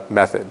the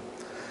method.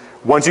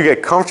 Once you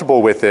get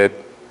comfortable with it,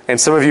 and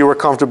some of you are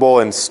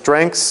comfortable in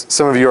strengths,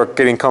 some of you are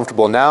getting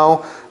comfortable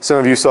now, some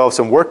of you still have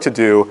some work to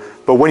do,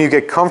 but when you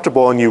get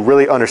comfortable and you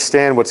really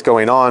understand what's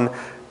going on,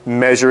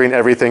 measuring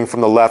everything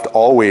from the left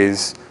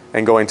always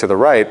and going to the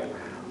right,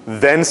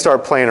 then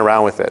start playing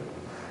around with it,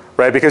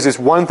 right? Because it's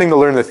one thing to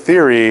learn the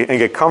theory and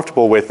get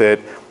comfortable with it,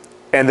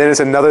 and then it's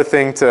another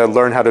thing to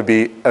learn how to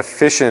be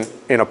efficient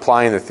in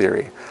applying the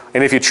theory.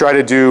 And if you try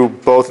to do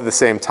both at the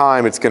same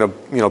time, it's going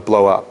to,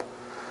 blow up,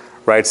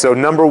 right? So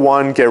number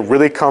one, get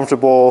really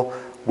comfortable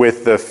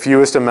with the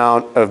fewest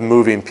amount of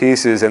moving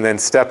pieces, and then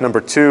step number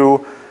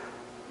two,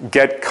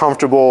 get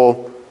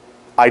comfortable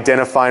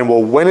identifying,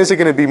 well, when is it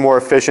going to be more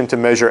efficient to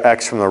measure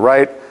x from the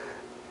right?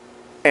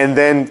 And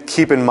then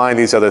keep in mind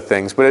these other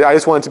things. But I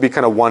just want it to be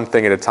kind of one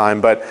thing at a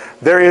time. But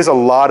there is a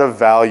lot of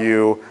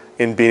value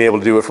in being able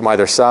to do it from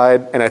either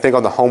side. And I think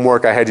on the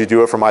homework, I had you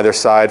do it from either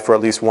side for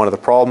at least one of the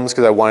problems,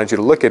 because I wanted you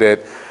to look at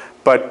it.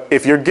 But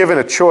if you're given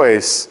a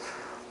choice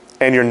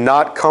and you're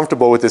not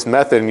comfortable with this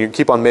method and you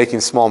keep on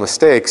making small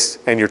mistakes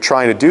and you're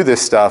trying to do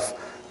this stuff,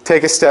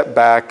 take a step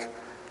back.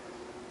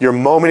 Your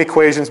moment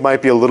equations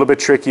might be a little bit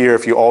trickier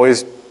if you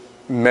always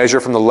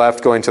measure from the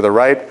left going to the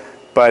right,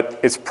 but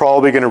it's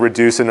probably going to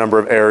reduce the number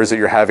of errors that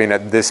you're having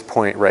at this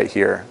point right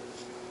here,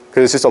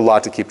 because it's just a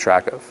lot to keep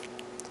track of.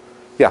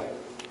 Yeah? I have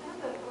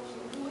a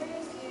question. Where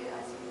is the,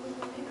 I see in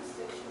the next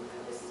section,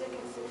 the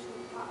second section,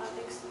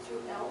 x to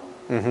L?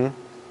 Mm-hmm.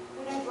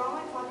 When I draw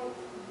my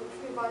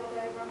free body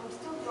diagram, I'm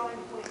still drawing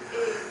point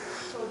A,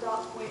 so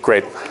dot point.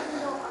 Great. So even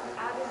though I'm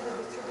adding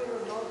the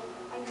distributor mode,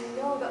 I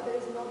know that there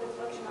is no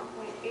deflection at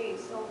point A.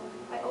 So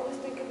I always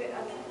think of it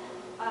as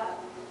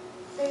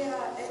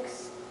theta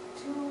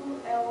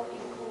x2L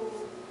equals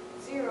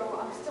 0.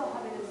 I'm still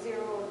having a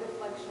 0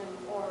 deflection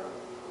or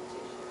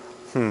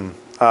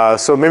rotation.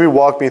 So maybe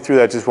walk me through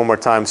that just one more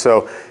time.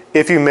 So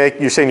if you make,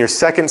 you're saying your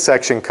second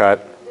section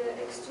cut. The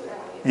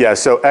x2L. Yeah,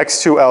 so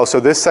x2L, so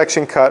this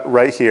section cut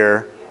right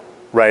here,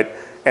 right?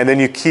 And then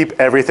you keep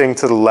everything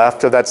to the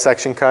left of that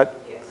section cut?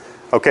 Yes.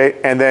 Okay,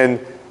 and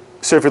then,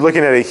 so if you're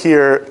looking at it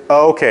here,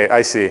 oh, okay,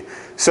 I see.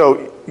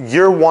 So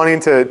you're wanting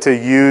to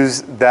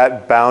use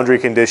that boundary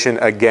condition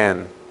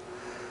again.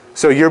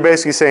 So you're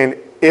basically saying,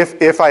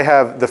 if I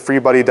have the free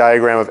body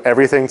diagram of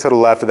everything to the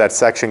left of that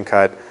section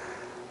cut,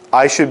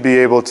 I should be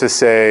able to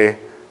say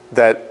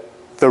that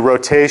the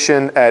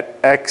rotation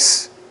at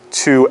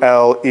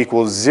x2L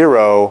equals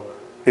 0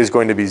 is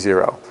going to be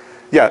 0.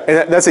 Yeah,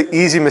 and that's an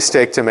easy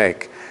mistake to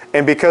make.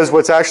 And because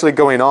what's actually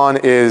going on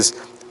is,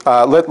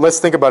 let's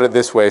think about it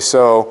this way.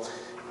 So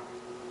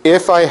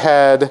if I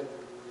had,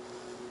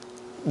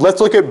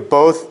 let's look at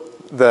both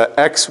the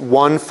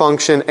x1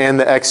 function and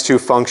the x2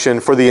 function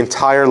for the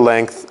entire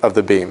length of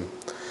the beam.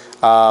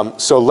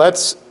 So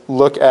let's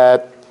look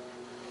at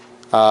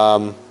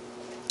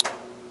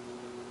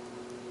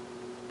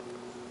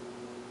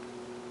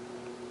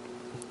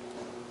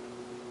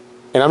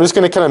and I'm just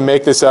going to kind of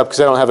make this up because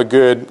I don't have a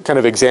good kind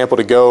of example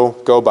to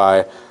go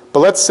by. But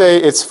let's say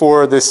it's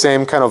for this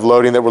same kind of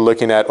loading that we're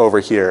looking at over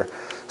here.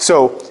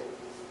 So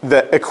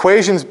the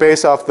equations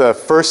based off the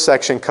first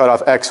section cut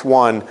off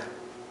x1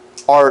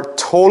 are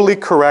totally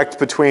correct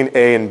between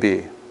A and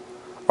B.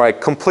 All right,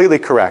 completely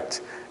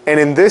correct. And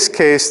in this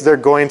case, they're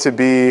going to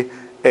be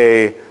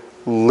a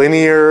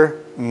linear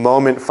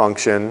moment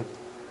function,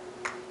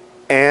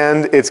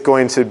 and it's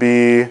going to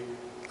be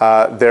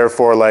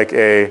therefore like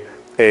a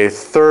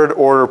third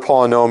order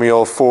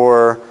polynomial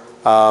for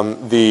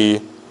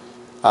the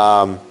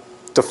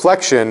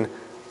deflection.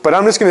 But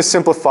I'm just going to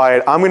simplify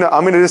it. I'm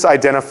going to just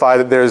identify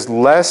that there's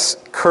less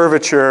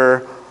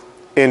curvature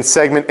in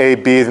segment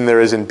AB than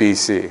there is in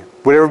BC.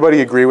 Would everybody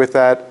agree with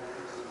that?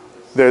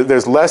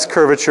 There's less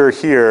curvature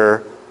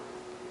here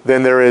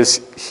than there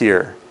is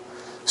here.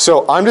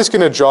 So I'm just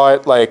going to draw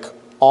it like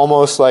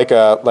almost like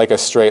a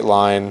straight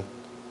line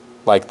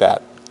like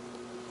that.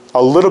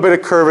 A little bit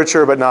of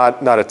curvature, but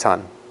not a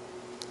ton.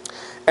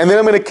 And then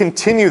I'm going to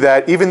continue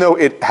that, even though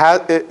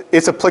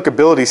its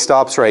applicability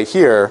stops right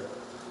here.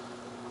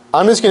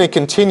 I'm just going to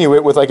continue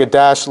it with like a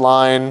dashed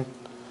line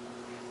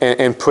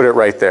and put it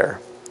right there.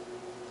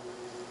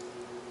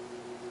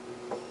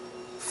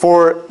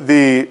 For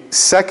the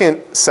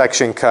second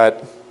section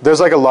cut,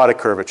 there's like a lot of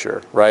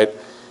curvature, right?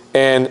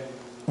 And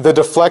the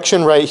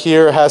deflection right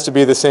here has to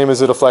be the same as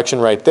the deflection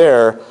right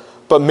there,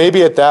 but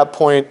maybe at that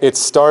point it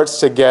starts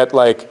to get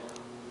like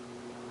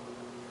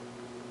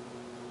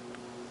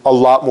a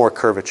lot more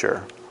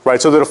curvature,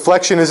 right? So the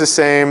deflection is the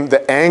same,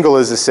 the angle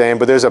is the same,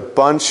 but there's a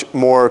bunch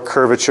more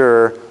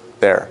curvature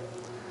there.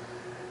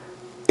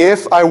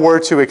 If I were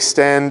to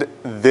extend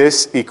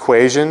this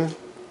equation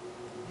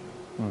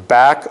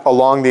back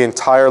along the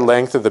entire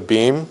length of the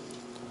beam,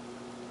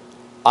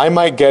 I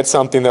might get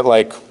something that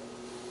like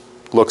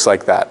looks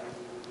like that.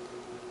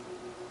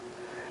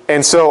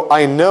 And so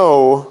I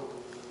know,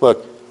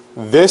 look,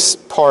 this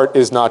part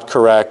is not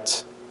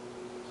correct,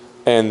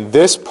 and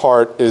this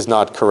part is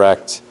not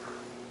correct.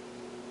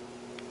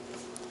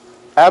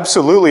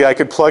 Absolutely, I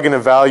could plug in a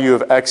value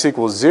of x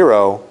equals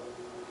 0,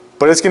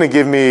 but it's going to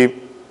give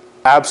me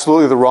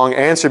absolutely the wrong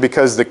answer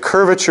because the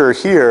curvature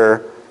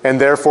here, and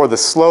therefore the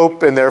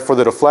slope, and therefore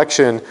the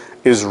deflection,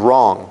 is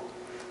wrong.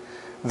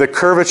 The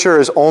curvature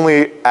is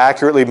only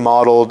accurately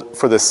modeled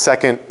for the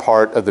second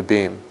part of the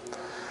beam.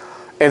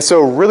 And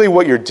so really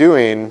what you're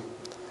doing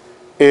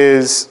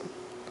is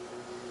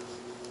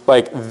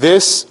like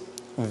this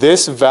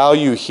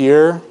value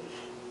here,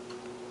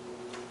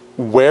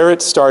 where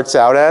it starts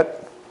out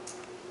at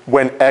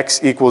when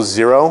x equals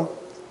 0,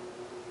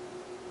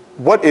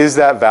 what is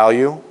that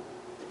value?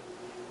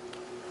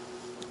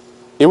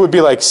 It would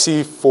be like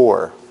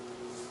C4.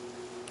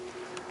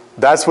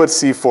 That's what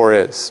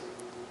C4 is.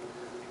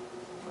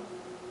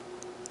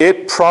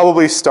 It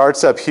probably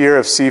starts up here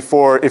if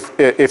C4,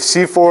 if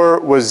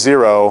C4 was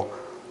 0,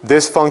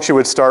 this function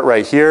would start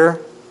right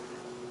here,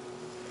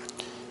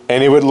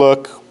 and it would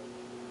look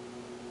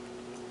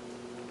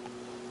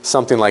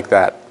something like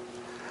that.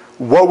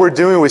 What we're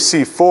doing with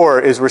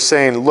C4 is we're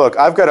saying, look,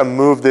 I've got to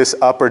move this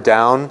up or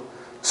down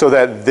so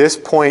that this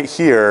point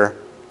here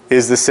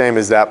is the same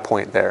as that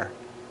point there.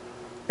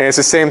 And it's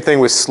the same thing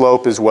with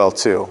slope as well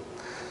too.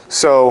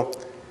 So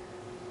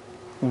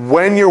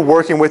when you're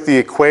working with the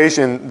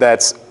equation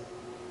that's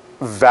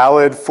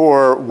valid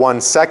for one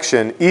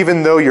section,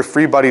 even though your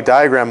free body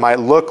diagram might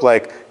look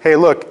like, hey,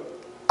 look,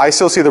 I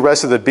still see the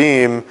rest of the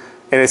beam,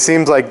 and it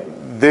seems like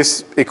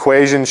this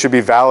equation should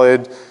be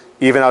valid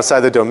even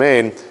outside the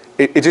domain,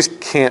 it just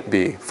can't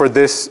be for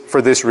this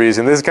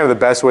reason. This is kind of the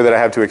best way that I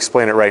have to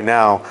explain it right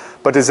now.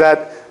 But does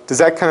that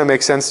kind of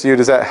make sense to you?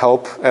 Does that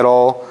help at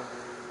all?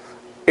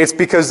 It's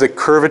because the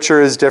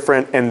curvature is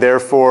different, and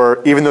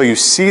therefore, even though you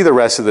see the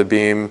rest of the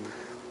beam,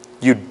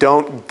 you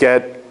don't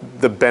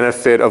get the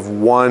benefit of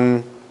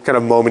one kind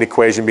of moment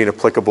equation being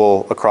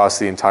applicable across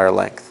the entire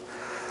length.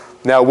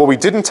 Now, what we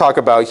didn't talk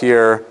about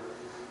here,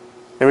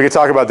 and we could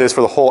talk about this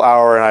for the whole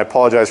hour, and I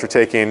apologize for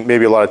taking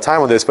maybe a lot of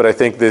time on this, but I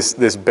think this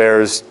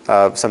bears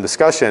some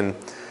discussion.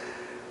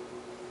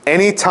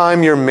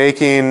 Anytime you're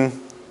making,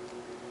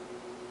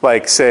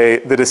 like, say,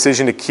 the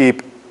decision to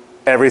keep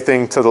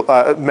everything to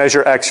the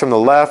measure x from the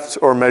left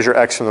or measure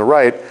x from the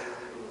right,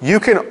 you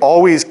can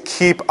always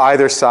keep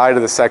either side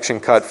of the section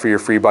cut for your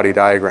free body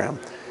diagram.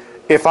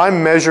 If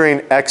I'm measuring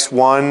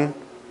x1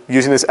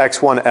 using this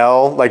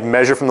x1L, like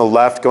measure from the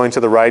left going to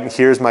the right, and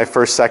here's my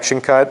first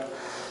section cut,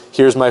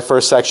 here's my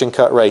first section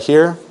cut right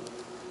here,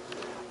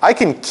 I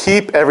can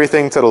keep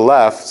everything to the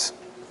left,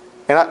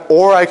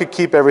 or I could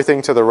keep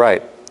everything to the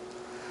right.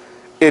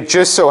 It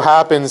just so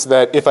happens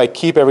that if I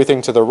keep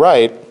everything to the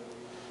right,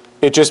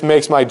 it just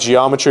makes my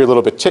geometry a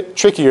little bit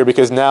trickier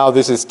because now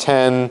this is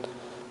 10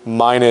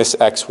 minus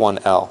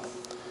x1L.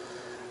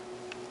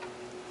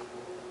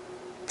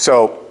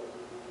 So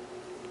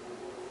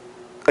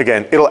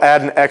again, it'll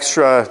add an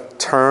extra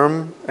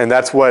term, and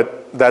that's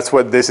what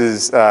this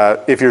is.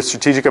 If you're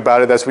strategic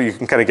about it, that's what you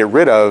can kind of get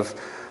rid of.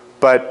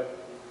 But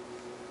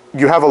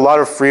you have a lot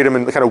of freedom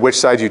in kind of which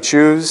side you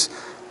choose.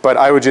 But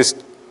I would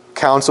just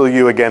counsel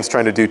you against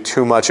trying to do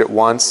too much at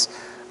once.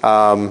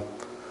 But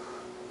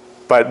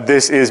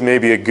this is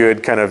maybe a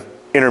good kind of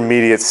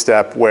intermediate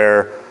step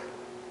where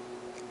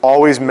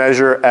always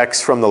measure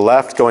x from the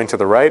left going to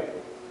the right,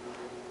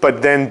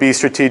 but then be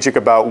strategic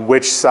about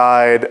which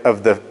side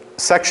of the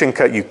section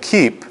cut you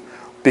keep,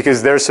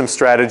 because there's some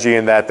strategy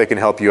in that can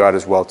help you out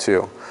as well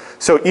too.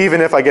 So even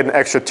if I get an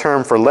extra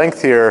term for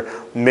length here,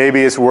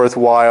 maybe it's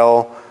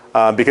worthwhile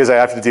because I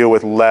have to deal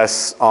with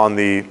less on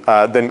the,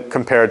 than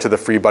compared to the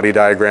free body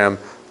diagram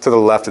to the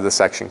left of the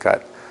section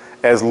cut.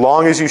 As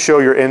long as you show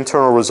your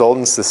internal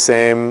resultants the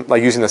same,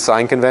 like using the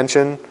sign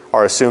convention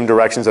or assumed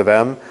directions of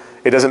M,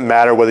 it doesn't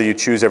matter whether you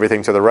choose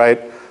everything to the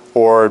right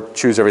or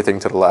choose everything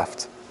to the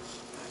left.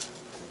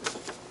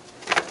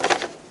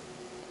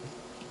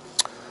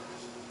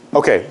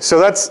 Okay, so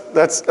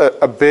that's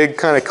a big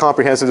kind of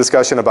comprehensive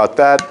discussion about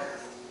that.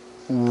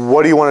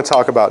 What do you want to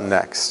talk about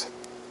next?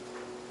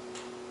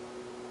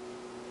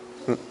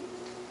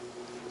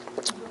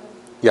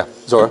 Yeah,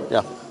 Zora,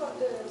 yeah. Talk about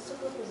the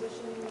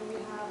superposition when we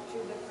have two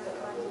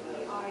different kinds of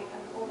EI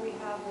and only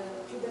have the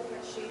two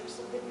different shapes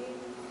of the beam.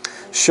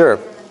 Sure.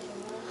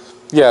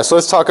 Yeah, so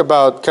let's talk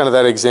about kind of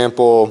that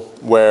example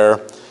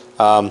where,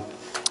 and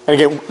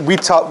again,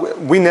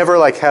 we never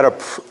like had I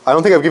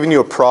don't think I've given you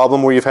a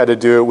problem where you've had to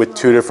do it with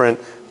two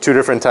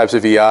different types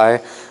of EI.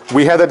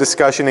 We had that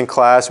discussion in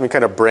class, and we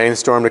kind of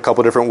brainstormed a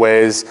couple different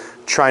ways,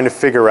 trying to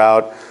figure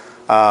out,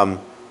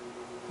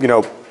 you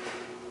know,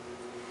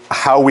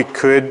 how we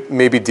could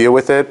maybe deal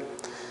with it.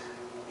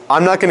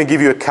 I'm not going to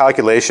give you a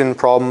calculation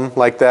problem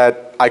like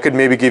that. I could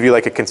maybe give you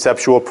like a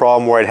conceptual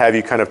problem where I'd have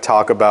you kind of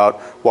talk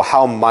about, well,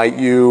 how might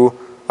you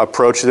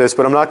approach this?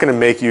 But I'm not going to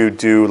make you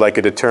do like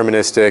a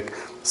deterministic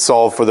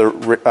solve for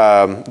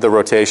the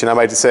rotation. I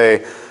might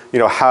say, you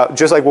know, how,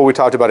 just like what we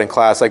talked about in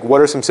class, like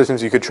what are some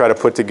systems you could try to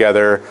put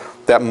together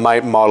that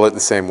might model it the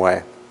same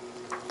way?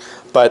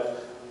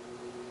 But,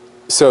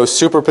 so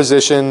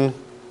superposition,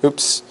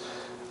 oops.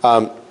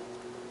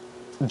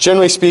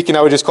 Generally speaking,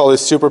 I would just call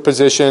this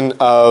superposition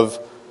of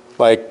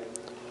like,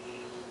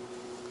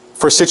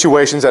 for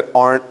situations that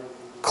aren't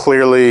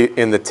clearly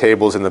in the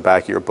tables in the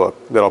back of your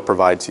book that I'll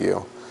provide to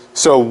you.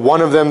 So one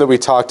of them that we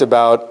talked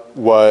about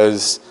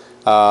was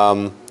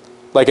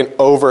like an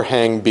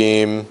overhang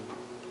beam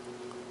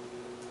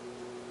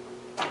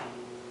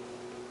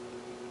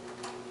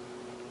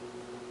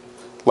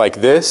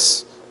like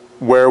this,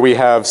 where we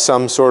have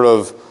some sort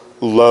of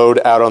load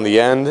out on the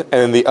end. And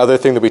then the other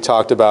thing that we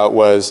talked about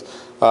was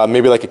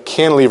maybe like a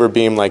cantilever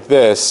beam like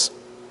this,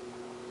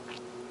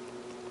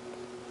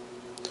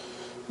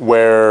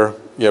 where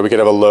we could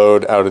have a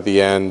load out at the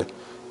end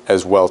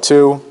as well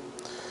too.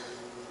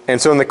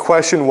 And so then the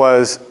question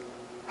was,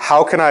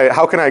 how can I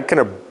kind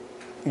of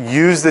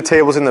use the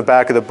tables in the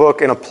back of the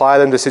book and apply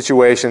them to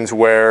situations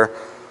where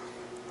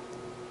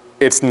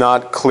it's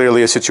not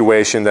clearly a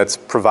situation that's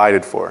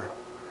provided for?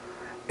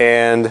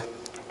 And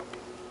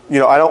you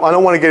know, I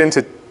don't want to get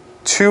into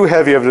too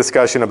heavy of a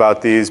discussion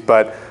about these,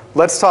 but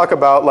let's talk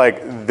about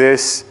like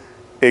this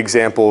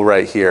example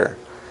right here.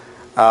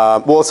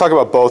 Well, let's talk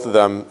about both of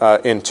them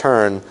in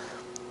turn.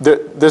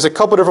 There's a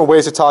couple different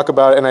ways to talk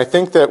about it, and I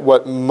think that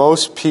what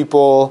most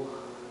people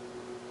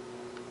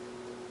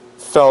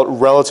felt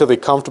relatively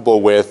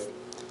comfortable with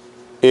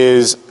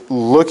is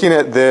looking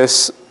at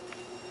this.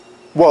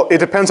 Well, it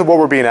depends on what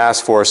we're being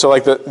asked for. So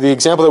like the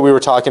example that we were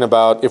talking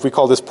about, if we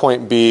call this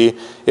point B,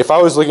 if I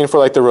was looking for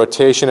like the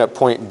rotation at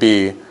point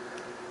B,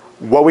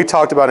 what we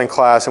talked about in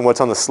class and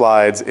what's on the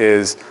slides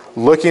is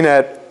looking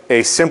at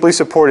a simply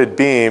supported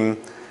beam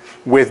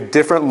with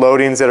different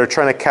loadings that are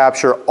trying to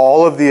capture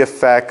all of the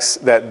effects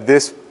that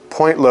this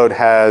point load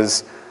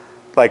has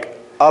like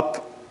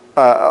up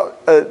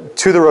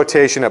to the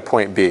rotation at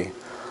point B.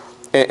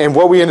 And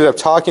what we ended up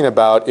talking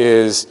about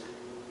is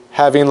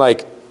having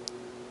like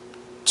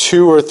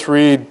 2 or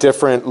 3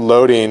 different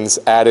loadings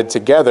added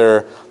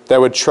together that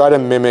would try to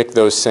mimic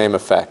those same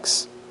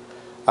effects.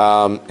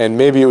 And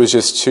maybe it was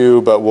just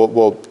 2, but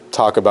we'll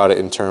talk about it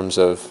in terms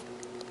of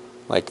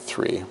like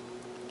 3.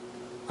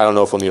 I don't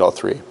know if we'll need all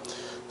 3.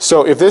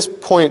 So if this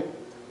point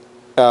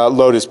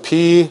load is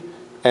P,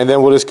 and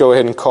then we'll just go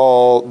ahead and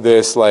call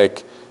this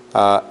like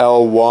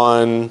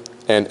L1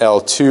 and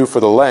L2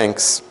 for the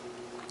lengths,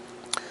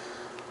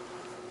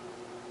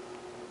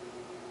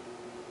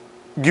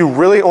 you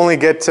really only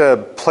get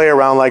to play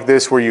around like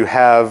this where you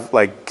have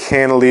like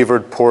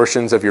cantilevered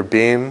portions of your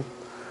beam.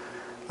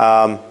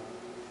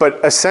 But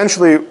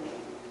essentially,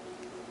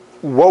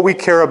 what we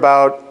care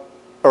about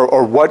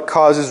or what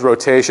causes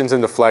rotations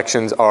and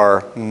deflections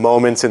are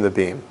moments in the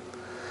beam.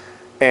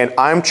 And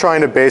I'm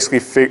trying to basically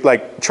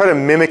try to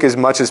mimic as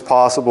much as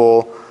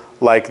possible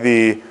like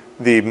the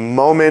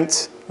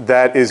moment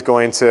that is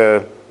going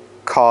to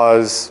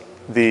cause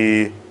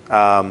the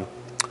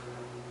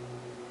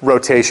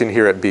rotation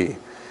here at B.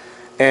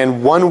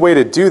 And one way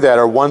to do that,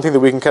 or one thing that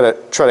we can kind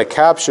of try to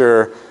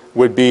capture,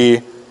 would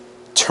be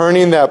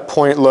turning that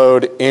point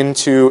load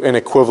into an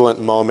equivalent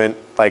moment,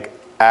 like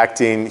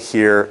acting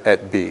here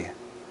at B.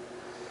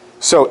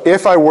 So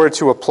if I were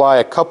to apply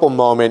a couple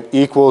moment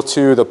equal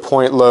to the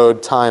point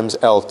load times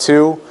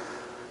L2,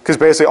 because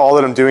basically all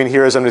that I'm doing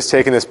here is I'm just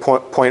taking this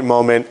point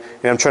moment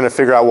and I'm trying to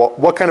figure out, well,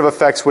 what kind of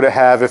effects would it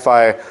have if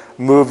I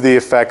move the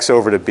effects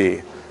over to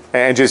B,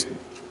 and just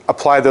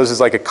apply those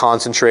as like a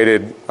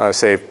concentrated,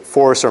 say,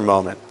 force or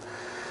moment.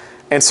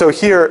 And so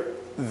here,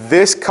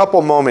 this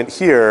couple moment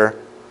here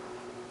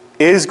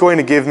is going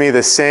to give me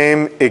the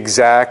same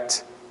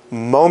exact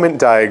moment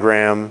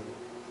diagram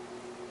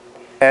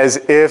as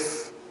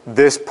if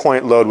this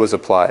point load was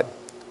applied.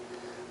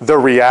 The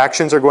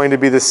reactions are going to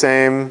be the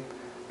same,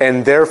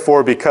 and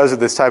therefore, because of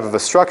this type of a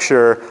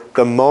structure,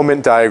 the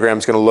moment diagram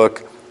is going to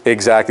look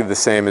exactly the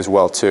same as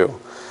well too.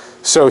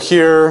 So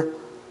here,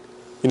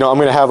 I'm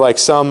going to have like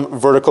some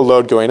vertical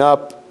load going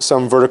up,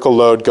 some vertical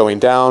load going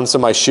down. So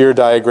my shear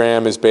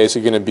diagram is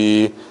basically going to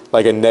be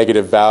like a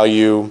negative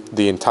value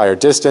the entire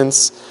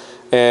distance.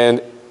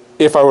 And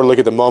if I were to look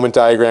at the moment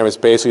diagram, it's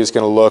basically just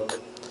going to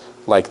look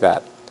like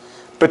that.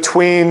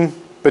 Between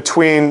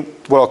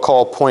what I'll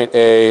call point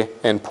A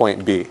and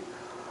point B.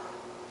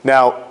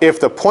 Now, if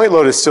the point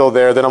load is still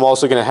there, then I'm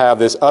also going to have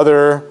this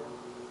other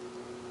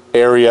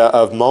area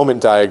of moment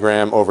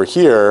diagram over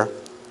here.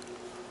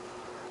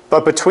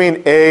 But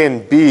between A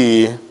and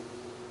B,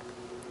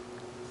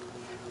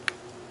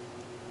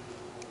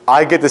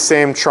 I get the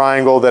same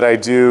triangle that I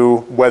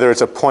do whether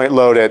it's a point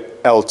load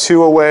at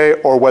L2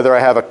 away or whether I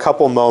have a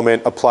couple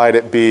moment applied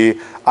at B.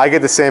 I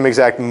get the same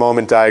exact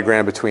moment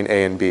diagram between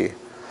A and B.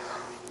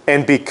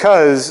 And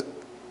because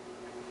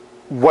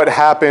what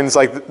happens,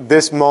 like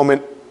this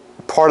moment,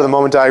 part of the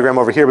moment diagram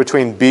over here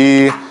between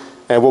B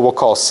and what we'll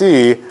call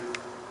C,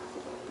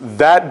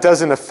 that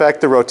doesn't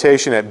affect the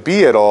rotation at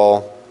B at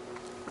all.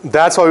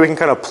 That's why we can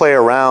kind of play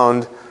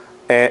around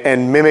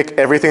and mimic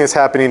everything that's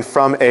happening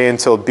from A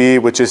until B,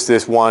 which is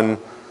this one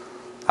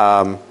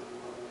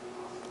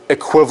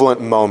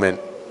equivalent moment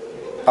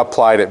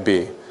applied at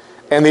B.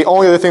 And the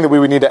only other thing that we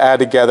would need to add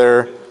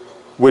together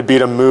would be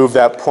to move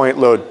that point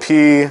load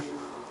P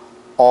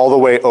all the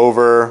way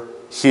over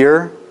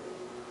here.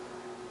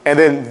 And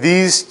then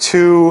these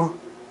two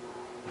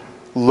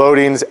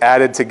loadings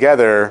added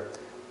together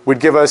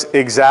would give us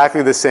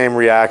exactly the same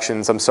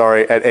reactions,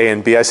 at A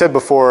and B. I said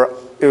before,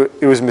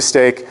 it was a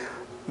mistake.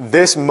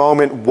 This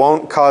moment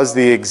won't cause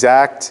the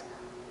exact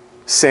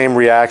same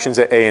reactions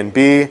at A and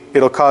B.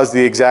 It'll cause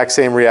the exact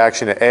same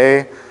reaction at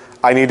A.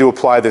 I need to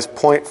apply this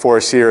point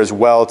force here as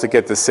well to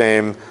get the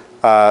same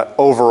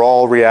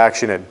overall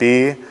reaction at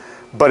B.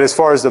 But as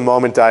far as the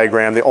moment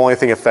diagram, the only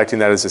thing affecting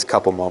that is this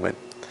couple moment.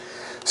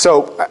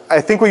 So I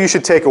think what you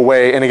should take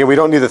away, and again, we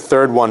don't need the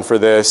third one for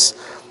this,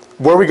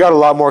 where we got a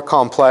lot more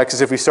complex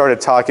is if we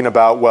started talking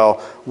about, well,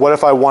 what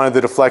if I wanted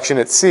the deflection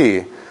at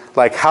C?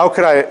 Like how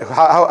could I,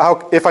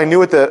 if I knew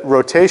what the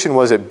rotation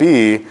was at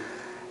B,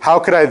 how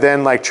could I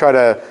then like try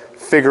to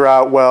figure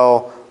out,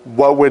 well,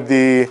 what would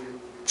the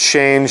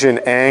change in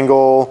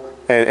angle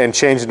and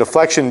change in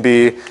deflection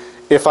be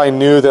if I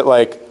knew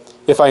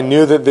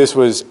that this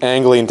was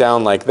angling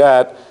down like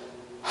that,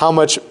 how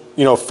much,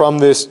 from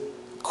this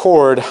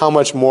chord, how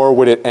much more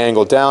would it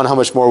angle down, how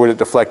much more would it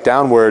deflect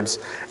downwards?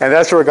 And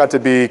that's where it got to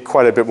be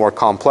quite a bit more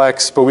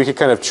complex, but we could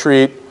kind of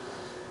treat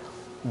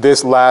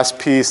this last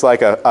piece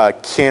like a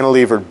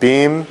cantilevered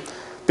beam,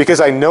 because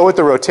I know what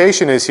the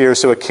rotation is here,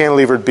 so a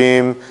cantilevered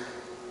beam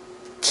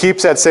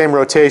keeps that same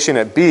rotation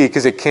at B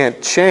because it can't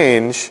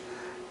change,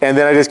 and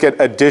then I just get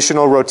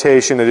additional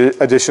rotation,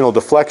 additional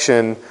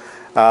deflection,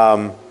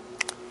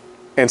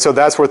 and so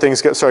that's where things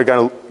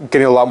started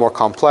getting a lot more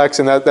complex,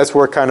 and that's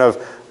where kind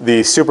of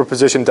the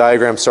superposition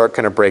diagrams start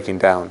kind of breaking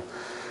down.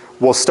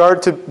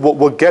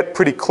 We'll get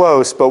pretty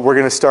close, but we're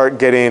going to start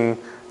getting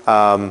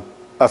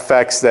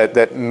effects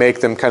that make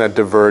them kind of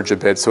diverge a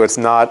bit, so it's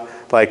not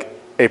like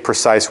a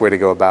precise way to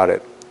go about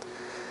it.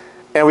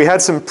 And we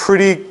had some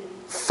pretty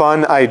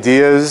fun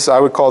ideas, I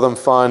would call them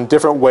fun,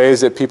 different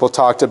ways that people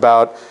talked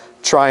about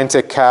trying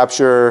to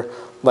capture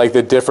like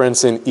the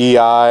difference in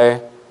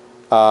EI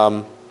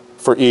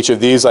for each of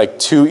these, like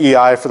 2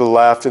 EI for the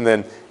left and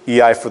then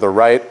EI for the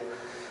right.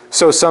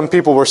 So some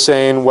people were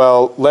saying,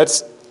 well,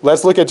 let's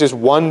look at just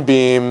one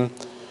beam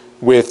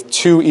with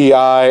 2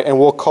 EI and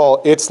we'll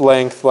call its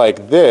length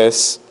like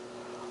this,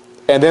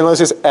 and then let's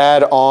just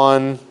add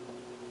on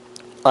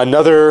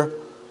another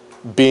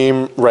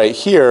beam right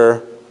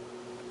here,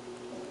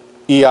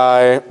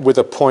 EI with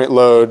a point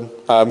load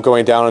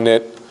going down on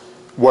it,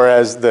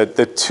 whereas the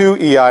 2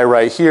 EI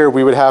right here,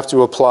 we would have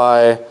to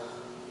apply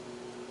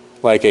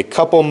like a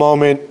couple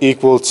moment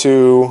equal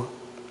to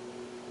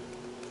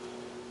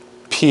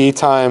P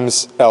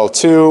times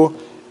L2,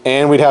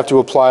 and we'd have to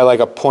apply like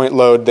a point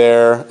load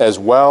there as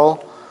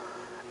well.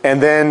 And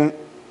then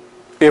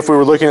if we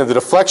were looking at the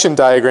deflection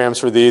diagrams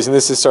for these, and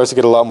this starts to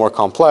get a lot more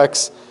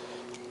complex,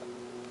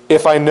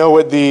 if I know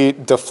what the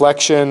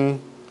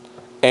deflection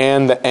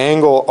and the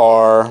angle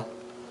are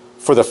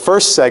for the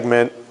first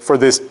segment for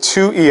this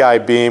 2 EI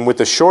beam with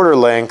the shorter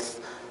length,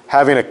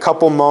 having a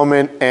couple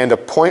moment and a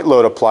point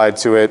load applied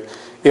to it,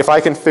 if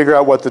I can figure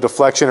out what the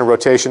deflection and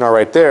rotation are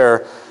right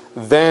there,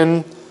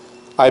 then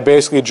I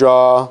basically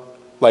draw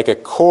like a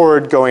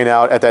cord going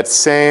out at that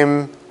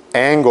same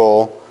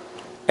angle,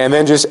 and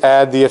then just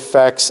add the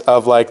effects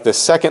of like the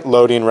second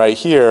loading right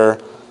here,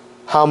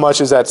 how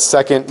much is that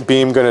second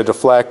beam going to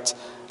deflect?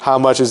 How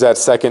much is that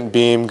second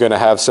beam going to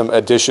have some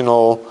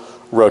additional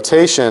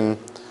rotation?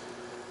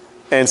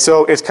 And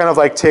so it's kind of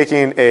like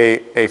taking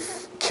a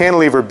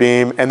cantilever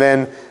beam, and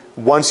then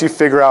once you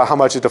figure out how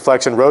much it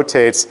deflects and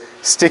rotates,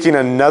 sticking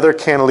another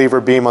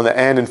cantilever beam on the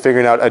end and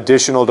figuring out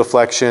additional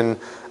deflection,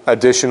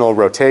 additional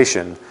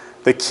rotation.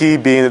 The key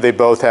being that they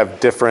both have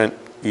different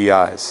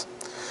EIs.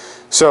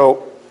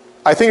 So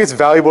I think it's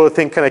valuable to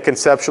think kind of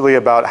conceptually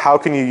about how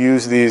can you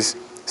use these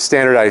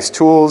standardized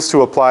tools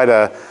to apply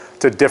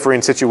to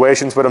differing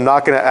situations, but I'm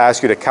not going to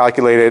ask you to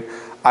calculate it.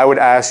 I would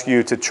ask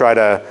you to try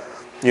to,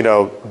 you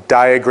know,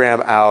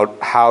 diagram out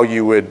how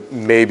you would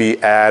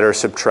maybe add or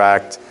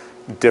subtract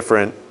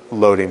different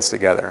loadings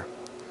together.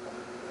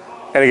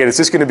 And again, it's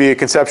just going to be a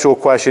conceptual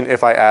question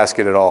if I ask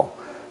it at all.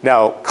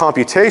 Now,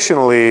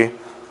 computationally,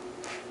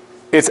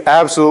 it's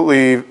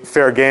absolutely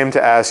fair game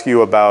to ask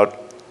you about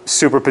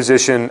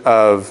superposition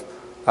of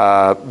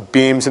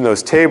beams in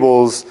those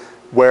tables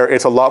where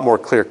it's a lot more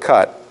clear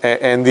cut.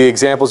 And the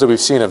examples that we've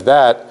seen of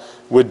that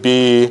would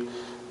be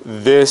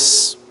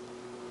this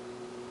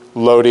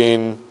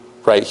loading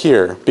right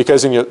here.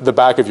 Because in the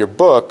back of your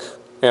book,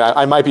 and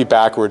I might be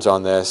backwards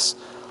on this,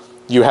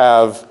 you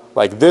have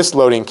like this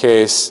loading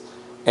case,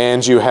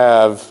 and you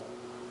have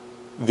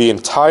the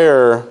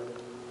entire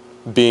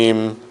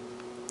beam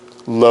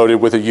loaded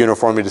with a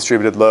uniformly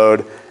distributed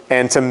load.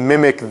 And to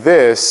mimic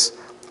this,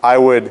 I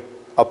would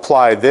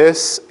apply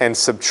this and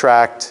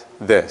subtract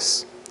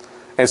this.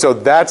 And so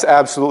that's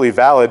absolutely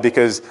valid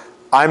because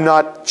I'm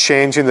not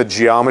changing the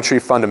geometry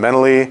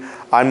fundamentally.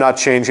 I'm not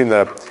changing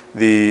the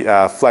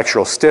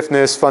flexural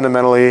stiffness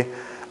fundamentally.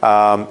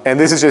 And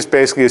this is just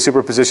basically a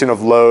superposition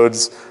of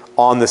loads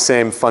on the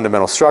same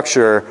fundamental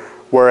structure,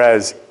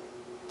 whereas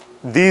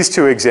these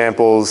two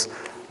examples,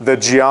 the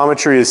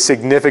geometry is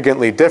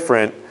significantly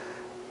different.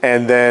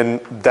 And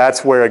then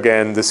that's where,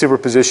 again, the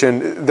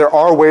superposition, there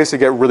are ways to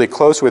get really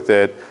close with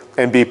it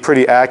and be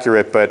pretty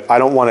accurate, but I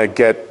don't want to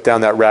get down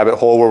that rabbit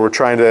hole where we're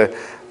trying to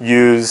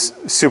use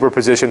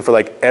superposition for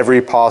like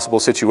every possible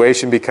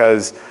situation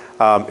because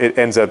it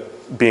ends up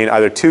being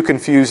either too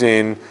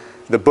confusing,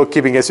 the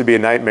bookkeeping gets to be a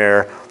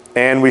nightmare,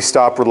 and we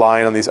stop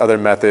relying on these other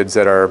methods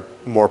that are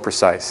more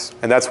precise.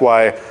 And that's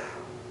why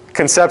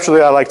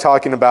conceptually I like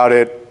talking about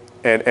it,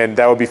 and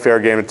that would be fair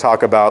game to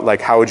talk about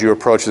like how would you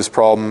approach this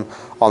problem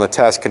on the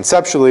test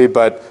conceptually,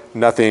 but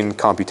nothing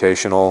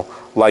computational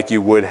like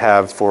you would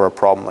have for a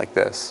problem like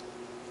this.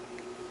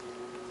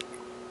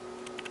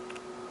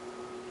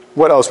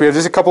 What else? We have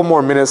just a couple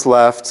more minutes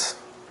left,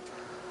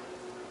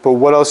 but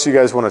what else do you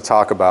guys want to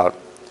talk about?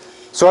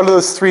 So out of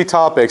those three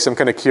topics, I'm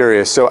kind of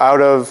curious. So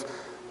out of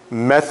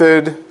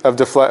method of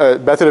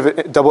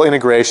double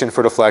integration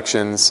for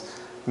deflections,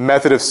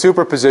 method of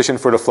superposition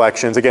for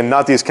deflections, again,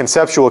 not these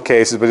conceptual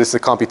cases, but it's the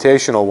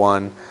computational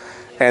one,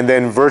 and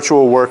then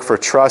virtual work for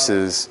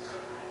trusses,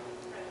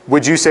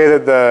 would you say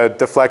that the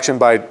deflection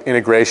by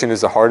integration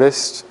is the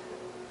hardest?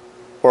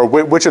 Or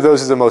which of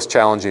those is the most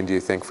challenging, do you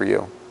think, for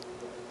you?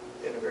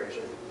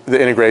 Integration. The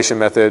integration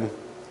method?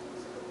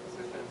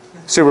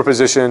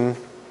 Superposition?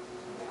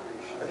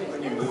 I think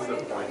when you move the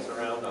points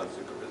around on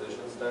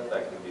superposition stuff,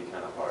 that can be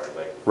kind of hard.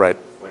 Like Right.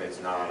 when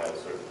it's not at a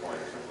certain point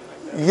or something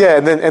like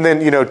that. Yeah, and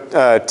then you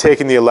know,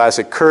 taking the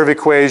elastic curve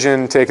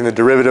equation, taking the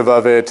derivative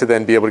of it to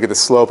then be able to get the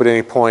slope at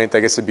any point,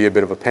 that gets to be a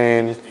bit of a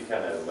pain. It can be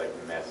kind of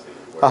like messy.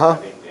 Whereas I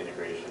think the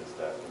integration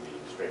stuff can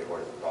be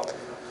straightforward. The problem's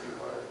not too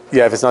hard.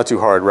 Yeah, if it's not too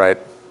hard, right.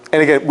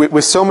 And again,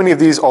 with so many of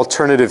these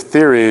alternative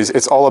theories,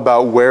 it's all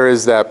about where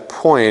is that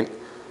point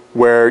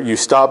where you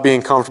stop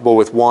being comfortable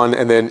with one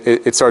and then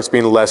it starts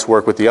being less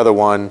work with the other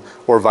one,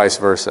 or vice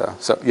versa.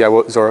 So yeah,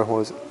 Zora, what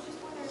was it? I was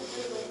just wondering if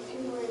there's like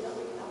any way that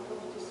we can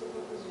approach the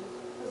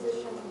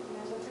superposition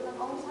method, because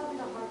I'm always having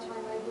a hard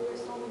time. I do it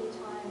so many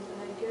times and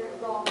I get it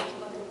wrong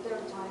until like the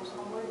third time,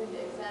 so I'm worried in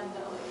the exam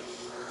that like,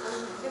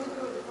 I'm going to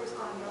do it the first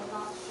time, but I'm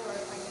not sure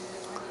if I can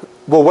do it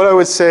right. Well, what I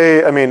would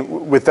say, I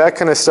mean, with that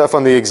kind of stuff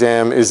on the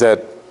exam is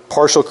that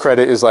partial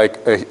credit is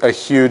like a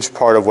huge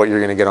part of what you're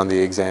going to get on the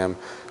exam.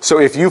 So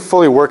if you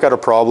fully work out a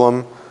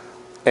problem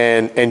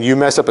and you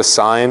mess up a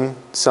sign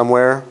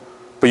somewhere,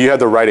 but you had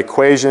the right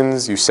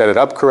equations, you set it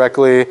up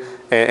correctly,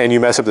 and you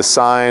mess up the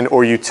sign,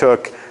 or you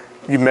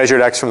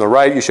measured x from the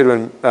right, you should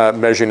have been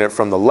measuring it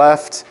from the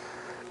left,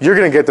 you're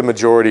going to get the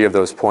majority of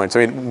those points.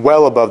 I mean,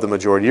 well above the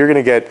majority. You're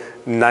going to get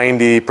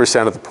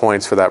 90% of the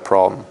points for that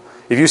problem.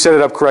 If you set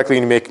it up correctly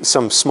and you make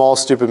some small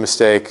stupid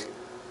mistake,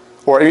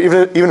 or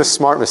even a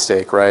smart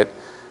mistake, right?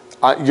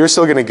 You're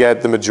still going to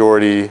get the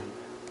majority,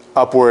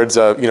 upwards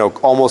of, you know,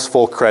 almost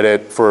full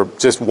credit for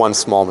just one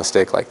small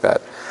mistake like that.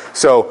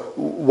 So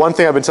one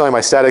thing I've been telling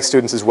my statics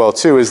students as well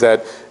too is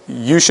that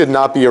you should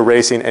not be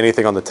erasing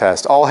anything on the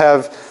test. I'll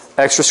have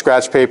extra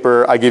scratch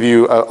paper. I give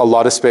you a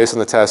lot of space on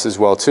the test as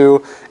well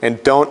too,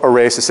 and don't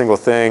erase a single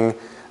thing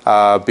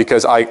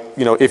because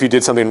you know, if you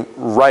did something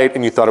right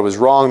and you thought it was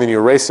wrong, then you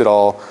erased it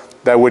all.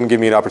 That wouldn't give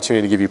me an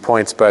opportunity to give you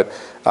points, but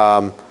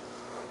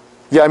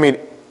Yeah, I mean,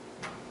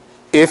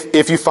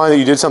 if you find that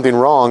you did something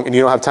wrong and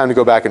you don't have time to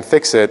go back and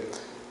fix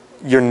it,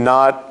 you're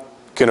not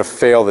going to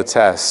fail the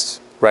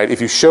test, right?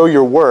 If you show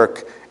your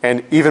work,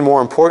 and even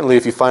more importantly,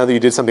 if you find out that you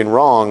did something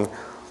wrong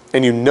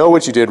and you know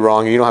what you did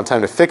wrong and you don't have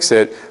time to fix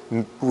it,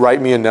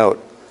 write me a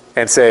note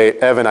and say,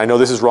 Evan, I know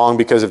this is wrong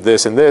because of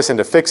this, and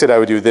to fix it, I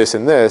would do this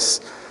and this.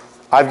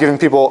 I've given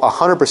people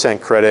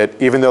 100% credit,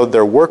 even though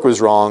their work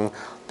was wrong,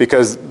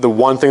 because the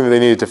one thing that they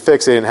needed to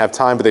fix, they didn't have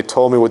time, but they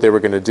told me what they were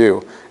going to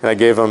do. And I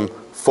gave them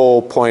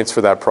full points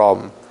for that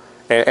problem.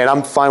 And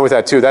I'm fine with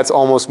that too. That's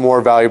almost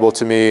more valuable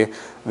to me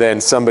than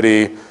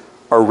somebody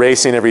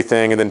erasing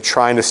everything and then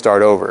trying to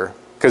start over,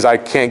 because I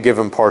can't give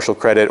them partial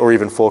credit or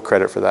even full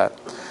credit for that.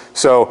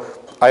 So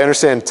I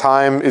understand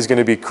time is going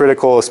to be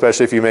critical,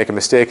 especially if you make a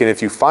mistake and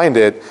if you find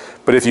it.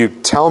 But if you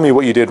tell me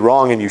what you did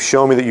wrong and you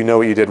show me that you know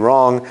what you did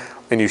wrong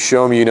and you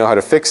show me you know how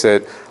to fix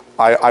it,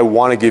 I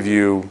want to give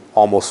you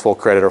almost full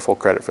credit or full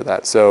credit for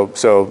that. So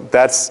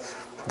that's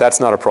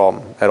not a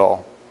problem at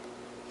all.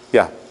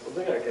 Yeah.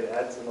 One thing I could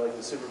add to like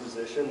the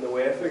superposition, the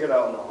way I figured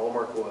out in the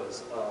homework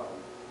was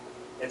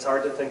it's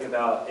hard to think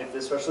about,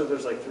 especially if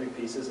there's like 3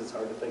 pieces, it's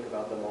hard to think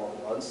about them all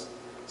at once.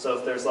 So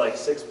if there's like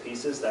 6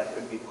 pieces that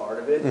could be part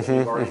of it, if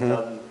you've already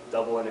done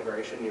double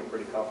integration, you're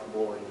pretty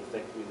comfortable and you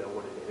think you know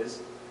what it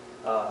is.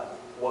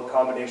 What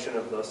combination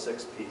of those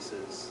 6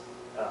 pieces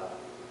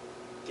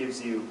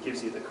gives you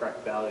the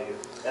correct value?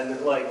 And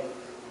then, like,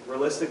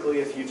 realistically,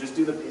 if you just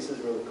do the pieces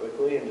really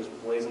quickly and just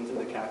blaze them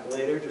through the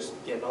calculator, just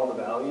getting all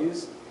the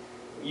values,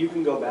 you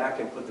can go back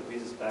and put the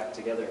pieces back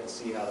together and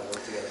see how they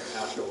work together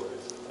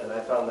afterwards. And I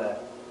found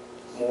that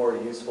more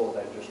useful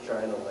than just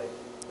trying to like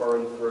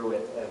burn through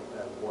it at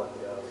one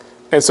go.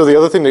 And so the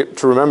other thing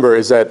to remember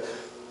is that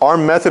our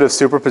method of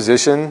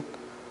superposition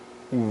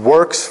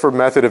works for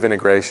method of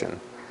integration.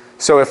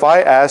 So if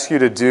I ask you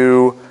to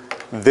do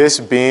this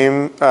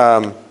beam,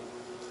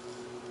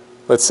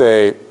 let's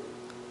say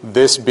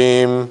this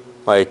beam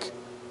like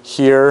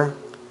here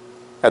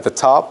at the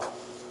top,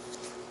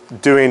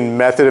 doing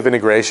method of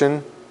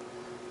integration,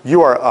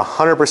 you are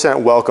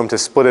 100% welcome to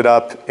split it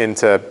up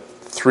into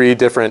 3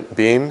 different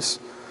beams.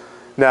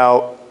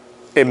 Now,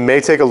 it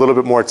may take a little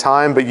bit more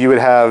time, but you would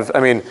have,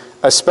 I mean,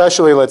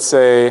 especially let's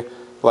say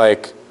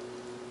like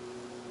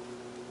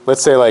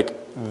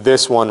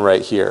this one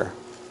right here.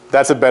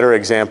 That's a better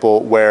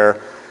example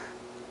where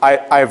I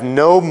have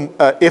no,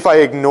 if I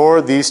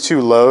ignore these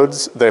 2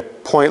 loads, the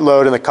point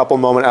load and the couple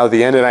moment out of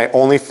the end, and I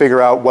only figure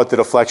out what the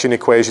deflection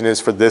equation is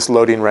for this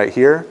loading right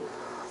here,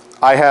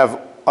 I have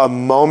a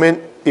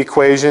moment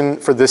equation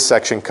for this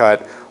section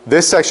cut.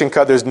 This section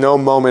cut, there's no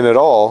moment at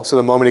all, so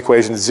the moment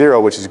equation is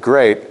 0, which is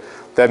great.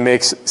 That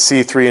makes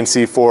C3 and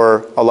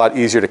C4 a lot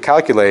easier to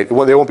calculate.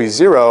 They won't be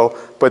 0,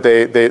 but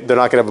they're not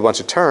going to have a bunch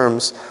of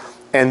terms.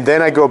 And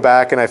then I go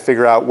back and I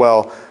figure out,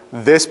 well,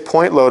 this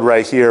point load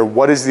right here,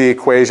 what is the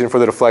equation for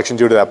the deflection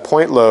due to that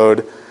point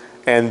load?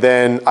 And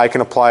then I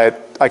can apply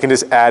it, I can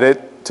just add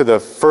it to the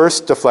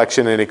first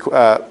deflection and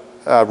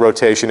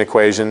rotation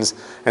equations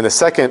and the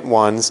second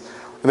ones.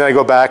 And then I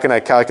go back and I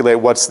calculate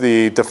what's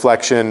the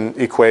deflection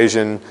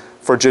equation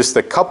for just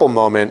the couple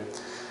moment.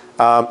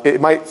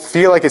 It might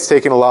feel like it's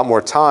taking a lot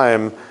more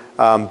time,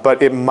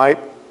 but it might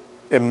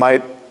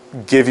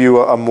give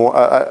you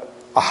a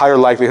higher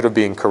likelihood of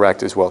being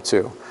correct as well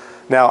too.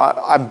 Now,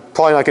 I'm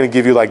probably not going to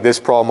give you like this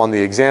problem on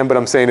the exam, but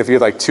I'm saying if you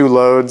have like 2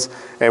 loads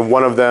and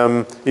one of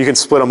them, you can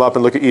split them up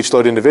and look at each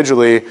load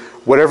individually.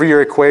 Whatever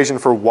your equation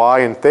for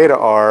y and theta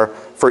are,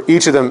 for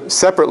each of them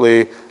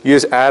separately, you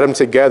just add them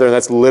together, and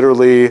that's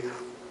literally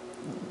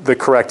the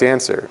correct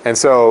answer. And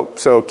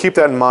so keep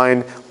that in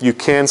mind. You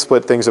can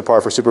split things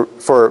apart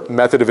for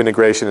method of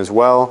integration as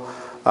well.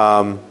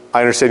 I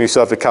understand you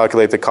still have to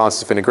calculate the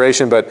constants of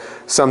integration, but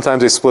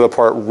sometimes they split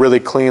apart really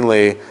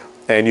cleanly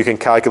and you can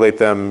calculate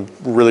them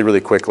really,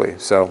 really quickly.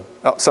 So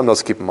something else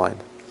to keep in mind.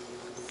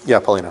 Yeah,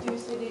 Paulina. Would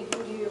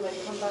you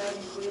like combine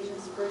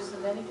equations first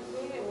and then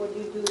integrate it? Or would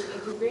you do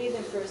integrate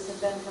them first and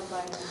then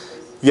combine them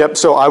first? Yep,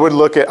 so I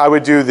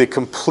would do the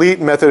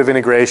complete method of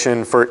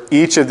integration for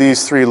each of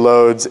these 3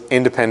 loads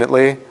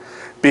independently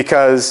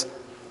because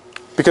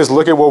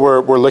look at what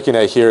we're looking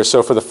at here.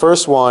 So for the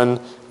first one,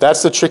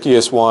 that's the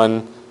trickiest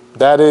one.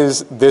 That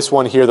is this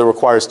one here that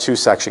requires 2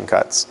 section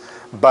cuts.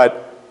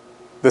 But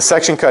the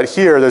section cut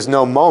here, there's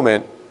no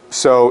moment,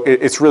 so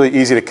it's really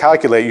easy to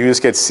calculate. You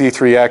just get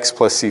C3x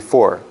plus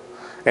C4.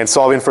 And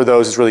solving for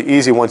those is really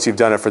easy once you've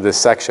done it for this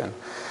section.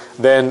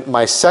 Then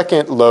my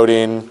second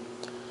loading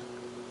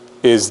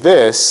is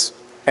this,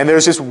 and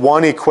there's just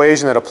one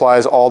equation that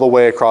applies all the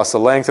way across the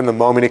length, and the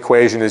moment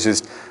equation is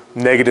just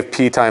negative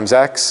p times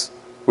x,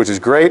 which is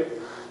great.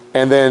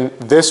 And then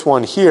this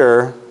one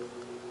here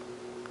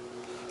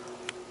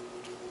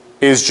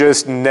is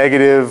just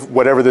negative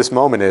whatever this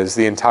moment is,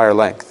 the entire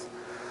length.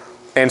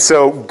 And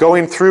so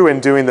going through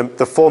and doing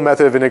the full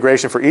method of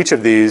integration for each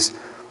of these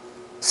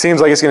seems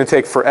like it's going to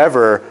take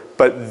forever,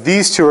 but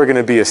these 2 are going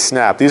to be a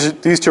snap. These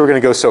 2 are going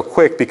to go so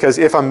quick because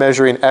if I'm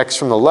measuring x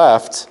from the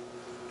left,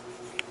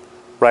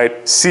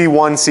 right,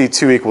 C1,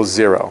 C2 equals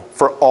 0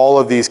 for all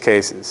of these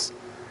cases.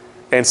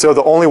 And so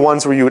the only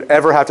ones where you would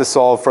ever have to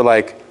solve for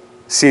like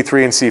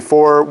C3 and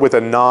C4 with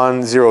a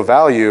non-zero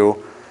value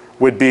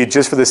would be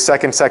just for the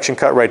second section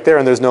cut right there,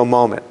 and there's no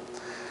moment.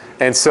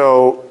 And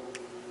so,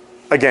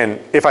 again,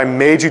 if I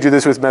made you do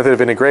this with method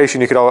of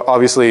integration, you could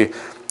obviously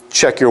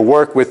check your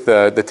work with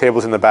the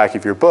tables in the back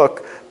of your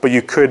book, but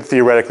you could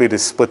theoretically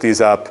just split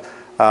these up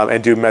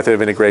and do method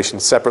of integration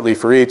separately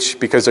for each,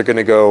 because they're going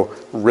to go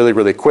really,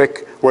 really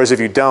quick. Whereas if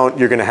you don't,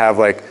 you're going to have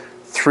like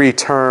 3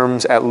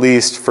 terms at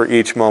least for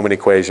each moment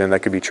equation. That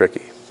could be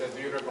tricky. So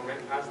do you recommend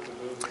us to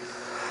do?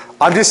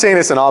 I'm just saying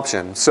it's an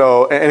option.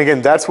 So, and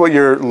again, that's what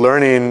you're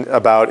learning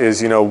about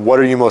is, what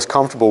are you most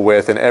comfortable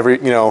with? And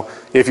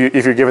if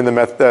you're given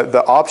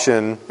the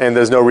option, and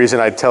there's no reason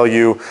I'd tell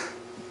you,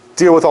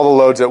 deal with all the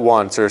loads at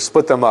once or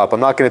split them up. I'm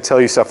not going to tell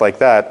you stuff like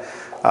that.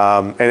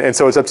 And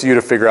so it's up to you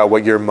to figure out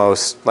what you're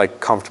most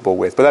comfortable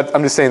with. But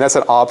I'm just saying that's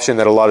an option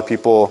that a lot of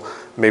people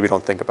maybe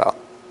don't think about.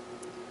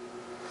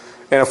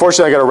 And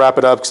unfortunately, I got to wrap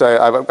it up because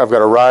I've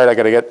got a ride. I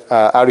got to get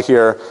out of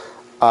here.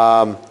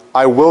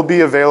 I will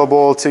be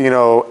available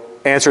to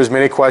answer as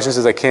many questions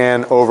as I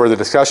can over the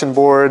discussion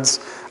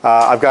boards.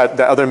 I've got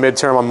the other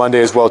midterm on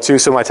Monday as well too,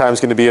 so my time is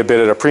going to be a bit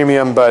at a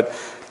premium. But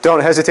don't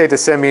hesitate to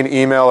send me an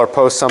email or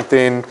post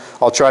something.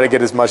 I'll try to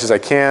get as much as I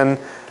can.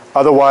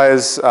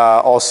 Otherwise,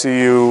 I'll see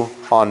you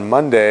on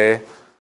Monday